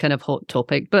much a kind of hot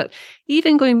topic, but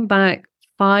even going back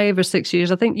 5 or 6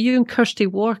 years, I think you and Kirsty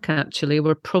Wark actually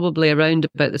were probably around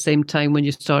about the same time when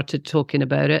you started talking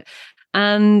about it.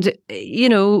 And,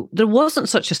 there wasn't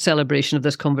such a celebration of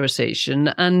this conversation,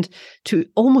 and to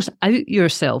almost out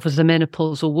yourself as a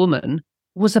menopausal woman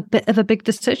was a bit of a big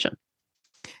decision.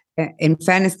 In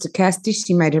fairness to Kirsty,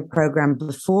 she made her program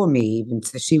before me even,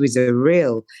 so she was a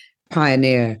real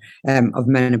pioneer of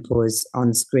menopause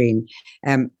on screen.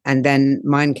 And then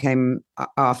mine came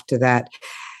after that.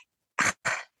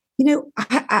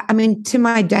 I mean, to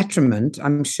my detriment,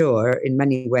 I'm sure, in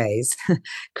many ways,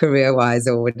 career-wise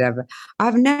or whatever,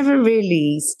 I've never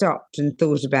really stopped and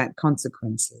thought about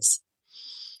consequences.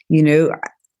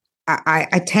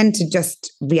 I tend to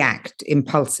just react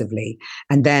impulsively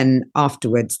and then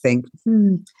afterwards think,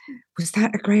 was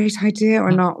that a great idea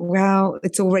or not? Well,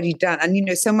 it's already done.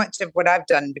 And, so much of what I've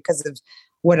done because of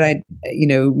what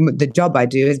the job I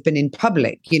do has been in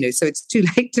public, so it's too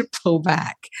late to pull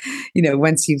back,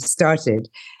 once you've started.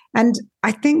 And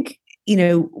I think,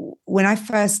 when I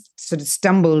first sort of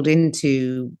stumbled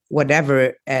into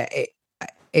whatever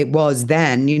it was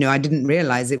then, I didn't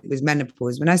realize it was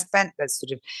menopause. When I spent the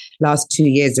sort of last 2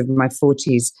 years of my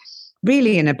 40s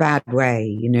really in a bad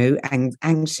way,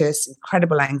 anxious,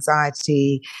 incredible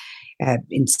anxiety,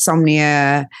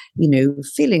 insomnia,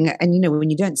 feeling, and, when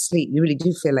you don't sleep, you really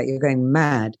do feel like you're going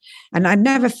mad. And I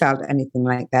never felt anything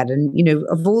like that. And,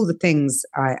 of all the things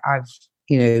I've,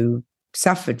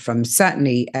 suffered from,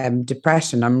 certainly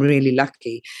depression, I'm really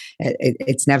lucky.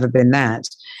 It's never been that.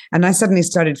 And I suddenly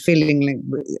started feeling like,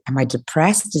 am I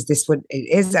depressed? Is this what it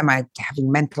is? Am I having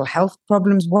mental health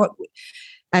problems? What?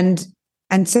 And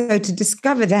so to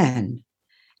discover then,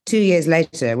 2 years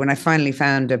later, when I finally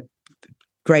found a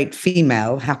great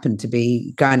female, happened to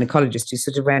be gynecologist, who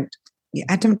sort of went,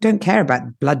 I don't care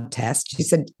about blood tests. She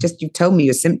said, just you told me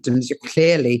your symptoms. You're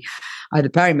clearly either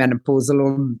perimenopausal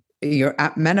or you're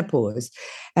at menopause.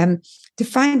 To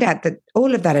find out that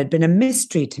all of that had been a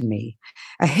mystery to me,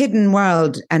 a hidden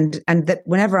world, and that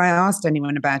whenever I asked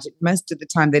anyone about it, most of the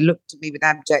time they looked at me with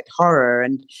abject horror,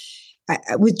 and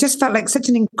it just felt like such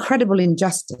an incredible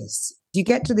injustice. You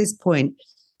get to this point,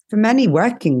 for many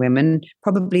working women,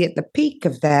 probably at the peak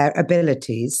of their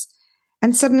abilities,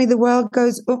 and suddenly the world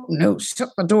goes, oh, no, shut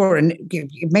the door. And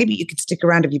maybe you could stick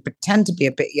around if you pretend to be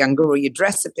a bit younger, or you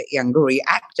dress a bit younger, or you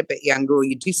act a bit younger, or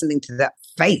you do something to that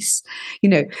face,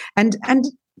 and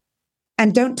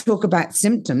don't talk about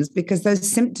symptoms, because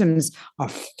those symptoms are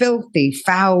filthy,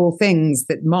 foul things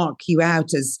that mark you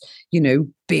out as,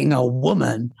 being a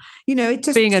woman,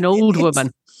 being an old woman.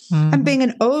 And being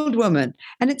an old woman.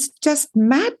 And it's just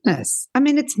madness. I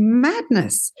mean, it's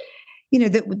madness.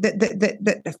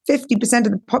 That 50%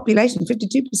 of the population,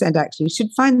 52% actually,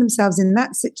 should find themselves in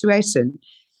that situation,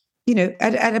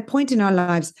 at a point in our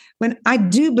lives when I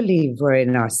do believe we're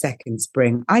in our second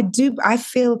spring. I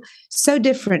feel so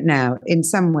different now in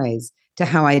some ways to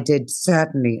how I did,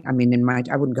 certainly. I mean,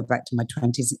 I wouldn't go back to my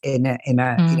 20s in a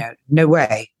no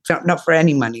way, not for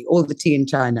any money, all the tea in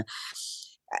China.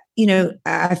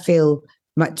 I feel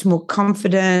much more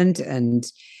confident and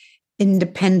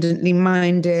independently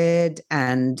minded,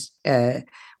 and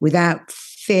without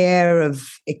fear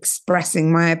of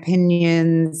expressing my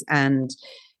opinions, and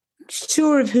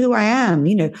sure of who I am.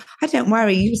 I don't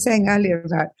worry. You were saying earlier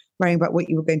about worrying about what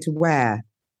you were going to wear.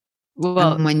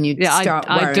 Well, and when you start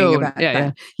worrying about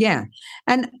that.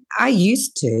 And I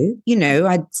used to,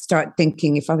 I'd start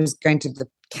thinking if I was going to the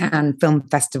Cannes Film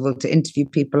Festival to interview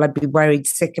people, I'd be worried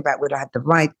sick about would I have the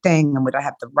right thing and would I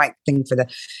have the right thing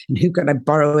and who could I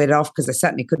borrow it off, because I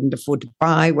certainly couldn't afford to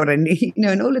buy what I need,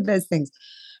 and all of those things.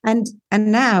 And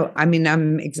now, I mean,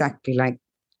 I'm exactly like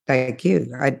you.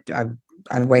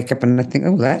 I wake up and I think,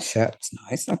 oh, that shirt's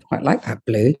nice. I quite like that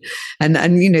blue, and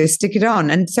stick it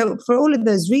on. And so, for all of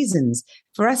those reasons,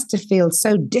 for us to feel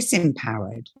so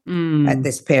disempowered at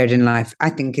this period in life, I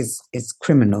think is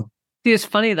criminal. It's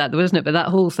funny that, though, isn't it? But that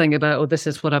whole thing about, oh, this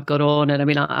is what I've got on, and I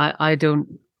mean, I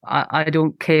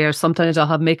don't care. Sometimes I'll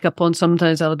have makeup on.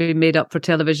 Sometimes I'll be made up for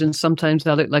television. Sometimes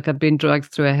I'll look like I've been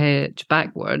dragged through a hedge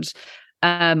backwards.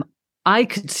 I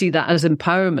could see that as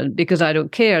empowerment because I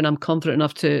don't care and I'm confident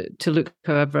enough to look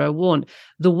however I want.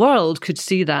 The world could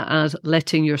see that as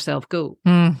letting yourself go.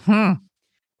 Mm-hmm.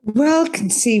 World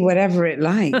can see whatever it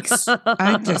likes.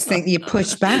 I just think you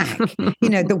push back.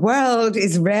 The world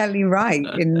is rarely right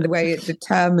in the way it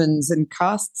determines and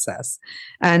casts us.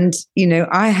 And,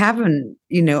 I haven't,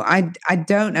 I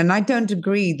don't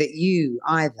agree that you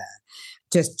either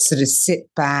just sort of sit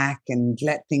back and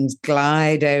let things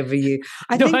glide over you.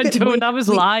 I was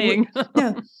lying.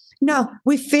 No,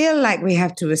 we feel like we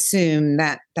have to assume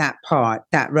that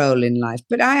role in life.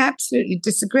 But I absolutely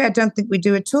disagree. I don't think we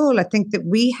do at all. I think that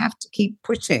we have to keep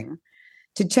pushing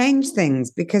to change things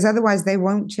because otherwise they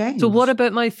won't change. So what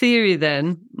about my theory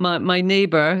then? My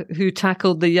neighbour who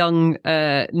tackled the young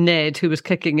Ned who was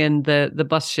kicking in the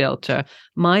bus shelter.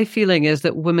 My feeling is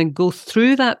that women go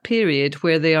through that period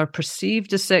where they are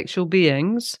perceived as sexual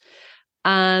beings,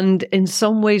 and in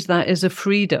some ways that is a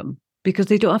freedom because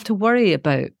they don't have to worry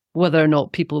about whether or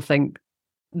not people think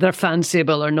they're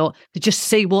fanciable or not. They just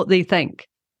say what they think.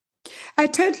 I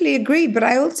totally agree, but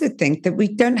I also think that we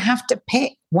don't have to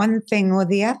pick one thing or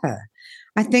the other.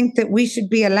 I think that we should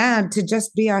be allowed to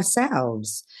just be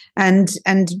ourselves and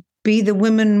be the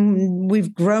women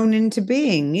we've grown into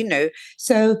being,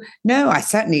 So, no, I'd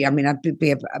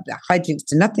be a hijinks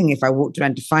to nothing if I walked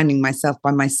around defining myself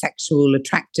by my sexual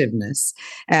attractiveness,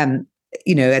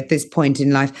 at this point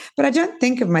in life. But I don't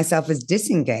think of myself as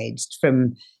disengaged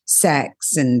from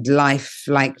sex and life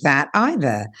like that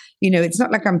either. It's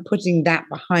not like I'm putting that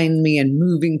behind me and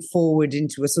moving forward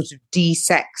into a sort of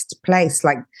de-sexed place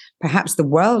like perhaps the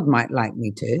world might like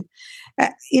me to.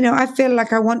 I feel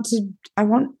like I want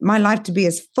my life to be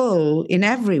as full in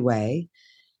every way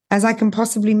as I can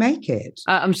possibly make it.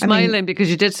 I'm smiling because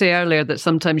you did say earlier that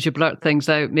sometimes you blurt things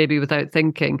out maybe without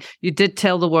thinking. You did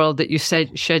tell the world that you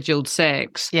said scheduled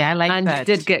sex. Yeah, I like that. And you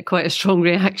did get quite a strong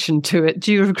reaction to it.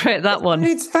 Do you regret that one?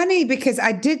 It's funny because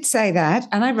I did say that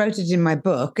and I wrote it in my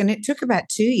book and it took about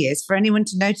 2 years for anyone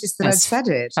to notice that I'd said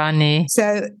it. Funny.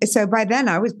 So by then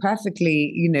I was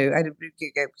perfectly,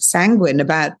 sanguine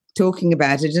about talking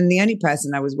about it. And the only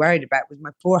person I was worried about was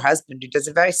my poor husband, who does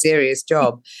a very serious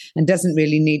job and doesn't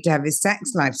really need to have his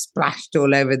sex life splashed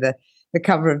all over the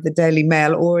cover of the Daily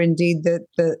Mail or indeed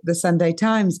the Sunday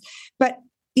Times. But,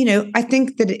 I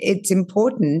think that it's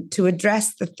important to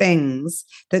address the things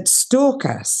that stalk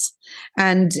us.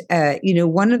 And,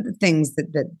 one of the things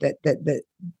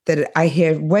that I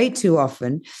hear way too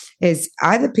often is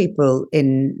either people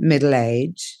in middle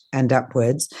age and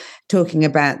upwards talking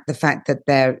about the fact that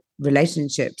their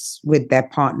relationships with their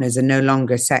partners are no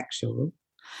longer sexual,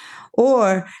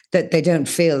 or that they don't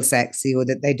feel sexy, or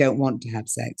that they don't want to have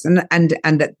sex, and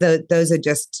that those are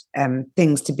just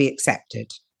things to be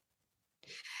accepted.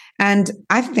 And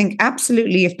I think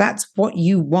absolutely, if that's what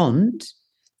you want,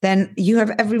 then you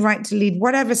have every right to lead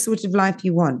whatever sort of life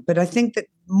you want. But I think that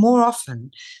more often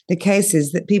the case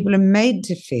is that people are made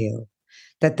to feel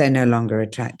that they're no longer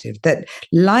attractive, that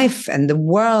life and the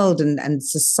world and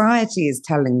society is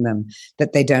telling them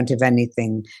that they don't have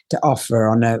anything to offer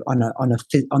on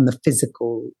the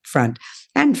physical front.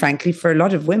 And frankly, for a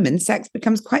lot of women, sex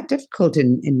becomes quite difficult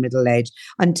in middle age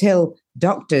until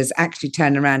doctors actually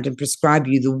turn around and prescribe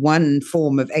you the one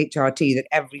form of HRT that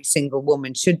every single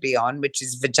woman should be on, which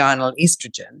is vaginal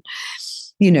estrogen.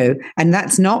 And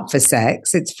that's not for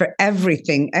sex, it's for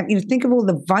everything. Think of all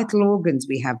the vital organs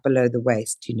we have below the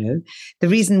waist, The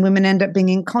reason women end up being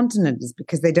incontinent is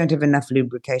because they don't have enough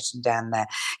lubrication down there.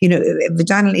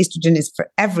 Vaginal estrogen is for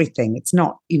everything. It's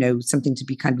not, something to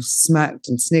be kind of smirked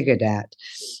and sniggered at.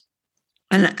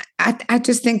 And I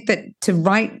just think that to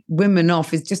write women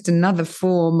off is just another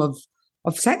form of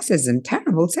sexism,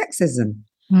 terrible sexism.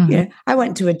 Mm-hmm. I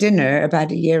went to a dinner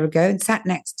about a year ago and sat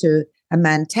next to a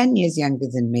man 10 years younger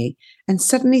than me, and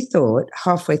suddenly thought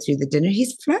halfway through the dinner,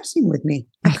 he's flirting with me.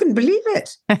 I couldn't believe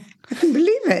it.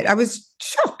 I was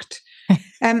shocked.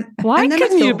 Why and then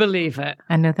couldn't you believe it?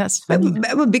 I know, that's funny.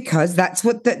 Well, because that's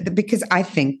what because I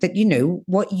think that,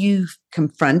 what you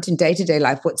confront in day-to-day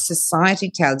life, what society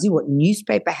tells you, what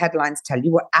newspaper headlines tell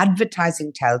you, what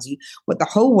advertising tells you, what the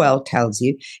whole world tells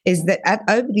you, is that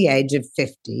over the age of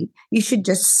 50, you should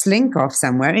just slink off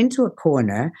somewhere into a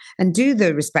corner and do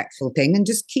the respectful thing and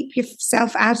just keep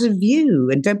yourself out of view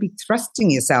and don't be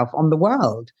thrusting yourself on the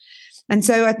world. And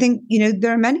so I think,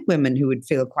 there are many women who would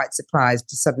feel quite surprised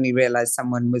to suddenly realize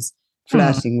someone was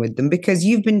flirting with them, because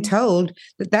you've been told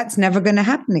that that's never going to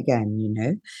happen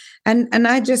again, And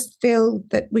I just feel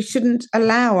that we shouldn't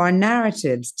allow our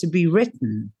narratives to be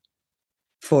written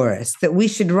for us, that we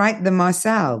should write them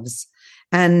ourselves.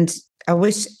 And I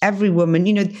wish every woman,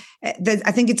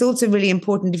 I think it's also really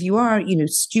important, if you are,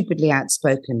 stupidly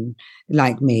outspoken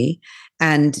like me,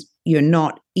 and you're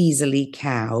not easily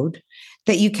cowed,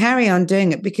 that you carry on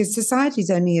doing it, because society's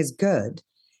only as good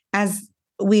as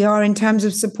we are in terms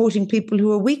of supporting people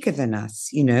who are weaker than us.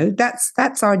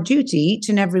 That's our duty. Each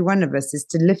and every one of us is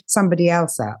to lift somebody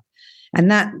else up. And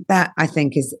that I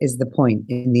think is the point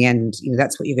in the end.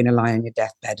 That's what you're going to lie on your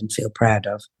deathbed and feel proud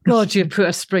of. God, you put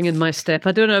a spring in my step.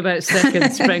 I don't know about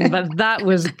second spring, but that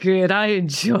was good. I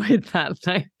enjoyed that.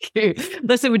 Thank you.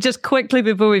 Listen, we just quickly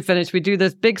before we finish, we do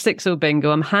this big 6-0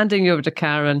 bingo. I'm handing you over to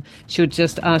Karen. She'll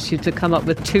just ask you to come up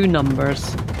with 2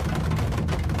 numbers.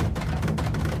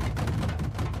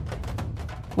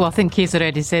 Well, I think Kay's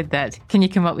already said that. Can you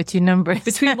come up with 2 numbers?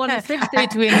 Between 1 and 60.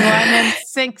 Between 1 and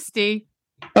 60.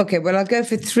 Okay, well, I'll go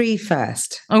for 3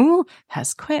 first. Oh,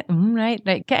 that's quite right.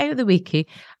 Right, get out of the wiki.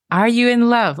 Are you in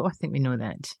love? Oh, I think we know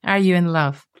that. Are you in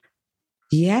love?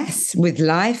 Yes, with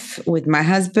life, with my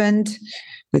husband,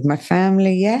 with my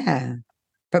family, yeah.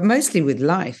 But mostly with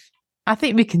life. I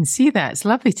think we can see that. It's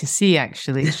lovely to see,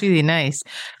 actually. It's really nice.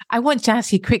 I want to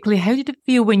ask you quickly, how did it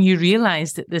feel when you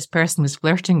realised that this person was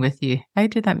flirting with you? How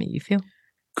did that make you feel?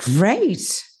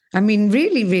 Great. I mean,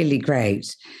 really, really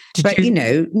great. But,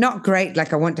 not great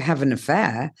like I want to have an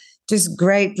affair. Just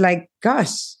great like,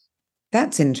 gosh,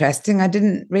 that's interesting. I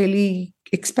didn't really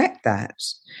expect that,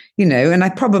 and I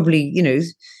probably,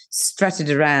 strutted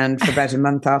around for about a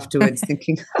month afterwards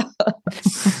thinking,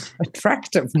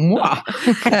 attractive, moi.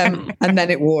 And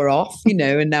then it wore off,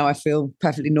 and now I feel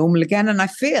perfectly normal again. And I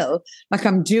feel like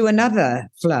I'm due another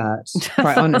flirt,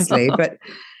 quite honestly. But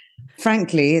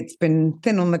frankly, it's been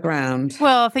thin on the ground.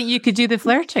 Well, I think you could do the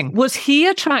flirting. Was he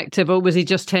attractive or was he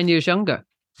just 10 years younger?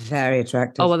 Very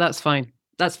attractive. Oh, well, that's fine.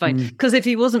 That's fine. Because if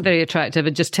he wasn't very attractive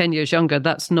and just 10 years younger,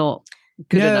 that's not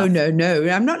good enough. No.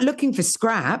 I'm not looking for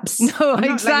scraps. No,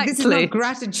 exactly. This is not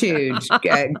gratitude.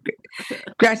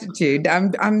 Gratitude.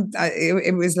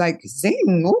 It was like,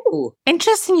 zing. Ooh.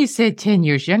 Interesting you said 10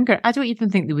 years younger. I don't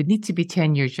even think they would need to be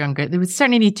 10 years younger. They would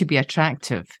certainly need to be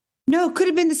attractive. No, could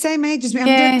have been the same age as me. I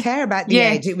don't care about the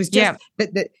age. It was just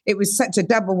that it was such a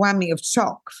double whammy of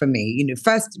shock for me.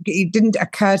 First, it didn't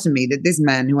occur to me that this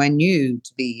man who I knew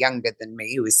to be younger than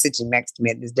me, who was sitting next to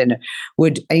me at this dinner,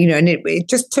 would, and it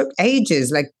just took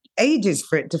ages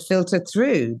for it to filter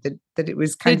through that it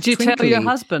was kind of Did you tell your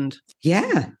husband?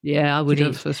 Yeah. Yeah, I would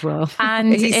have as well.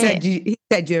 And he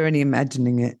said you're only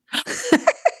imagining it.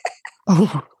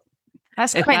 Oh.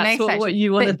 That's quite nice. What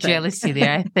you wanted. Bit jealousy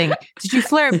there, I think. Did you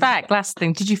flirt back? Last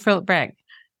thing, did you flirt back?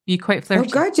 You quite flirty?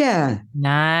 Oh God, yeah.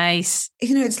 Nice.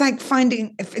 It's like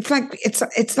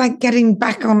it's like getting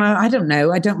back on I don't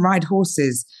know. I don't ride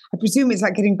horses. I presume it's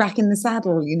like getting back in the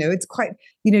saddle. It's quite.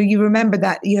 You remember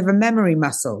that you have a memory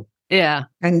muscle. Yeah.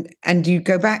 And you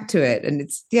go back to it, and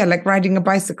it's like riding a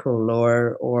bicycle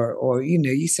or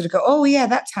you sort of go, oh yeah,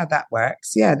 that's how that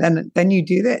works. Yeah, then you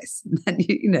do this. And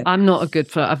then I'm not a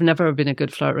good flirt. I've never been a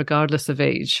good flirt, regardless of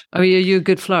age. Are you a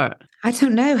good flirt? I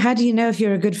don't know. How do you know if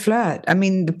you're a good flirt? I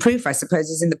mean, the proof, I suppose,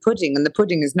 is in the pudding, and the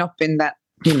pudding has not been that.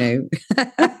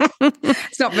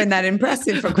 It's not been that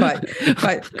impressive for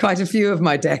quite a few of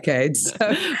my decades.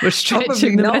 So we're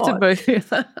stretching the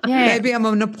metaphor. Yeah. Maybe I'm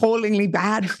an appallingly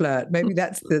bad flirt. Maybe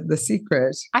that's the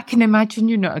secret. I can imagine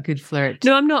you're not a good flirt.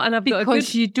 No, I'm not, and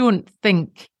because you don't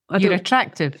think you're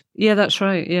attractive. Yeah, that's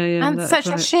right. Yeah. And that's such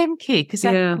right. a shame, Kay. Because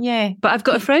but I've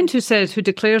got a friend who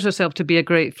declares herself to be a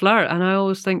great flirt, and I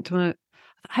always think to myself,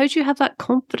 how do you have that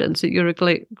confidence that you're a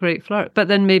great flirt? But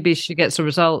then maybe she gets the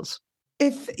results. I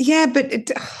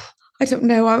don't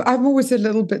know. I'm always a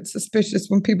little bit suspicious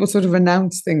when people sort of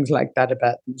announce things like that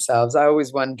about themselves. I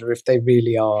always wonder if they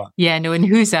really are. Yeah, no, in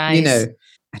whose eyes?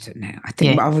 I don't know. I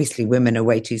think obviously women are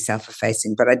way too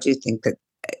self-effacing, but I do think that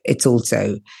it's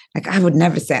also, like, I would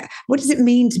never say, what does it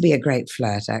mean to be a great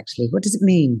flirt, actually? What does it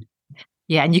mean?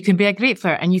 Yeah, and you can be a great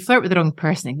flirt and you flirt with the wrong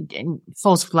person and it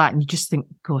falls flat and you just think,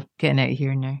 go, getting out of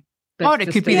here now. Or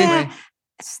it could be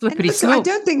slippery also, slope. I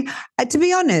don't think, to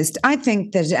be honest, I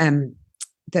think that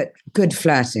that good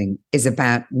flirting is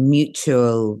about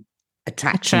mutual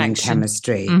attraction and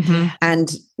chemistry. Mm-hmm.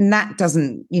 And that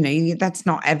doesn't, that's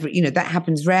not that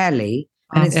happens rarely.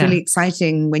 And it's really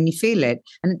exciting when you feel it.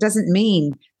 And it doesn't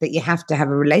mean that you have to have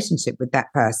a relationship with that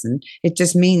person. It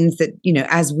just means that,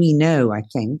 as we know, I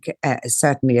think,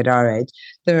 certainly at our age,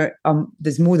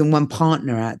 there's more than one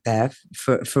partner out there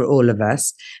for all of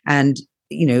us. And,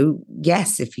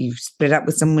 yes, if you split up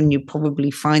with someone, you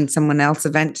probably find someone else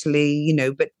eventually,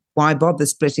 but why bother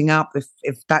splitting up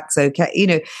if that's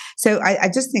okay? So I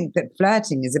just think that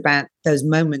flirting is about those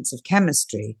moments of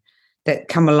chemistry that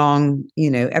come along,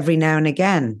 every now and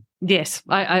again. Yes,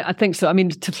 I think so. I mean,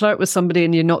 to flirt with somebody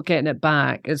and you're not getting it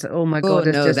back is, oh my God.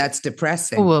 Oh, no, that's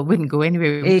depressing. Oh, well, it wouldn't go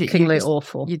anywhere. Achingly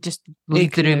awful. You just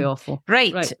leave the room. Awful.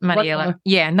 Right, Mariella.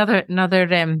 Yeah, another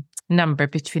number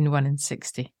between 1 and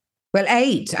 60. Well,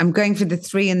 8. I'm going for the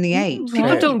 3 and the 8.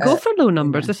 People don't go for low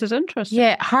numbers. This is interesting.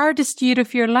 Yeah, hardest year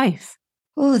of your life.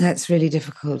 Oh, that's really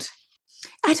difficult.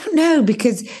 I don't know,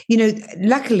 because,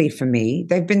 luckily for me,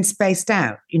 they've been spaced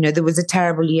out. There was a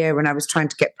terrible year when I was trying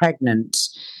to get pregnant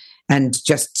and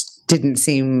just didn't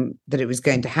seem that it was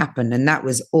going to happen. And that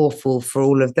was awful for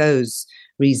all of those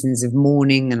reasons of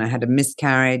mourning. And I had a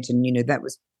miscarriage and, that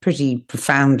was pretty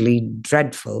profoundly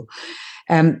dreadful.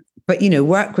 But,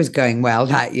 work was going well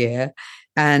that year.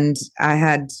 And I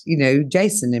had,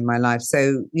 Jason in my life.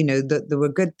 So, there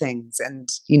were good things. And,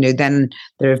 then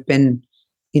there have been,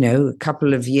 a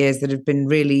couple of years that have been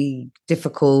really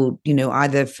difficult,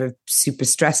 either for super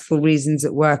stressful reasons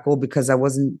at work or because I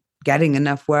wasn't getting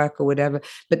enough work or whatever.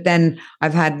 But then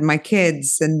I've had my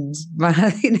kids and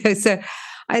so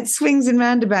it swings and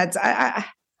roundabouts. I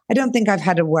don't think I've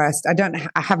had a worst. I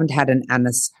haven't had an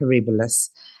annus horribilis.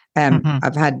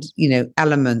 I've had,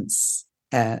 elements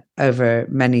over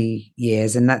many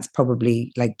years, and that's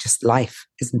probably like just life,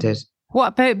 isn't it? What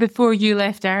about before you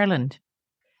left Ireland?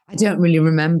 I don't really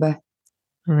remember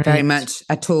very much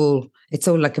at all. It's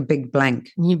all like a big blank.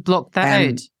 You blocked that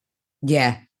out?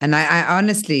 Yeah. And I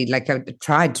honestly, I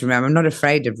tried to remember. I'm not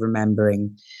afraid of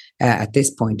remembering at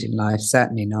this point in life,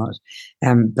 certainly not.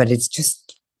 But it's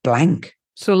just blank.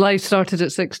 So life started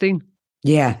at 16?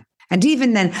 Yeah. And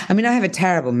even then, I mean, I have a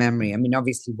terrible memory. I mean,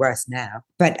 obviously worse now,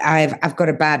 but I've got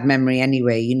a bad memory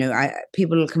anyway.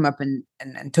 People will come up and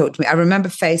talk to me. I remember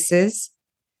faces.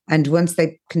 And once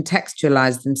they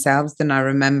contextualize themselves, then I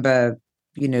remember,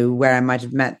 where I might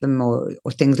have met them or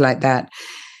things like that.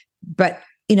 But,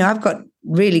 I've got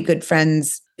really good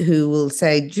friends who will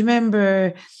say, do you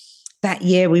remember that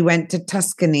year we went to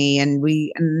Tuscany and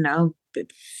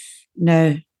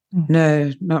no,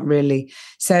 not really.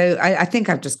 So I think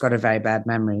I've just got a very bad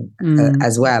memory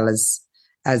as well as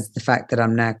the fact that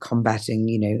I'm now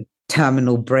combating,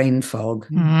 terminal brain fog.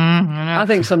 I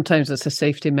think sometimes it's a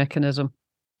safety mechanism.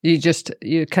 You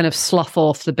kind of slough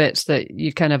off the bits that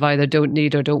you kind of either don't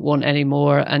need or don't want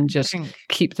anymore and just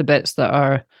keep the bits that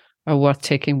are worth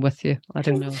taking with you. I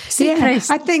don't know. Yeah,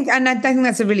 I think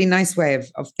that's a really nice way of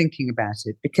thinking about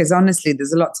it, because honestly,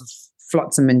 there's lots of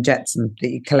flotsam and jetsam that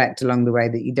you collect along the way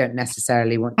that you don't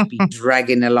necessarily want to be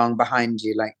dragging along behind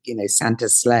you, like,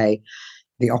 Santa's sleigh,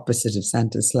 the opposite of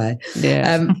Santa's sleigh.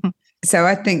 Yeah. So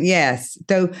I think, yes,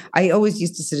 though I always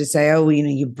used to sort of say,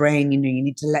 your brain, you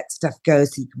need to let stuff go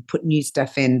so you can put new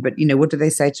stuff in. But, what do they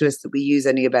say to us? That we use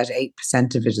only about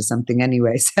 8% of it or something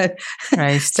anyway. So,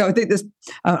 so I think there's,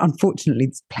 unfortunately,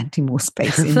 there's plenty more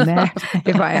space in there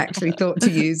if I actually thought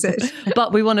to use it.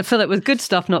 But we want to fill it with good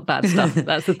stuff, not bad stuff.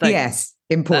 That's the thing. Yes.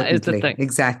 Importantly, that is the thing.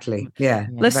 Exactly. Yeah.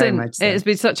 Listen, very much so. It has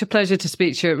been such a pleasure to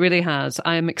speak to you. It really has.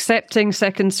 I am accepting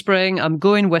second spring. I'm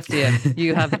going with you.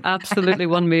 You have absolutely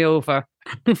won me over.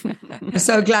 I'm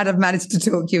so glad I've managed to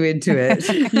talk you into it.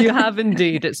 You have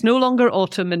indeed. It's no longer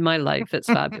autumn in my life. It's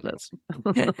fabulous.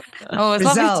 It's lovely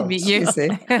to meet you.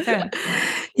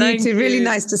 You too. Really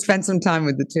nice to spend some time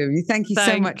with the two of you. Thank you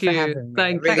so much for having me.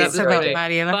 Thank you. Thanks so much,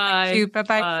 Mariella. Bye. Thank you.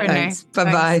 Bye-bye for now.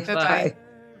 Bye-bye. Bye-bye.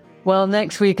 Well,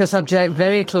 next week, a subject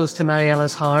very close to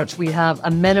Mariella's heart, we have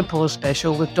a menopause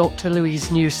special with Dr.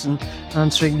 Louise Newson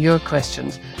answering your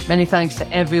questions. Many thanks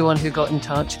to everyone who got in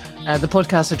touch. The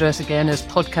podcast address again is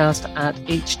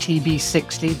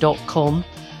podcast@htb60.com.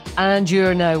 And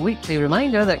your now weekly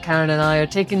reminder that Karen and I are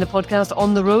taking the podcast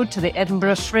on the road to the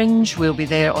Edinburgh Fringe. We'll be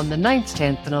there on the 9th,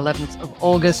 10th and 11th of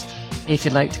August. If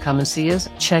you'd like to come and see us,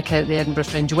 check out the Edinburgh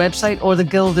Fringe website or the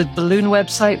Gilded Balloon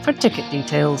website for ticket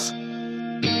details.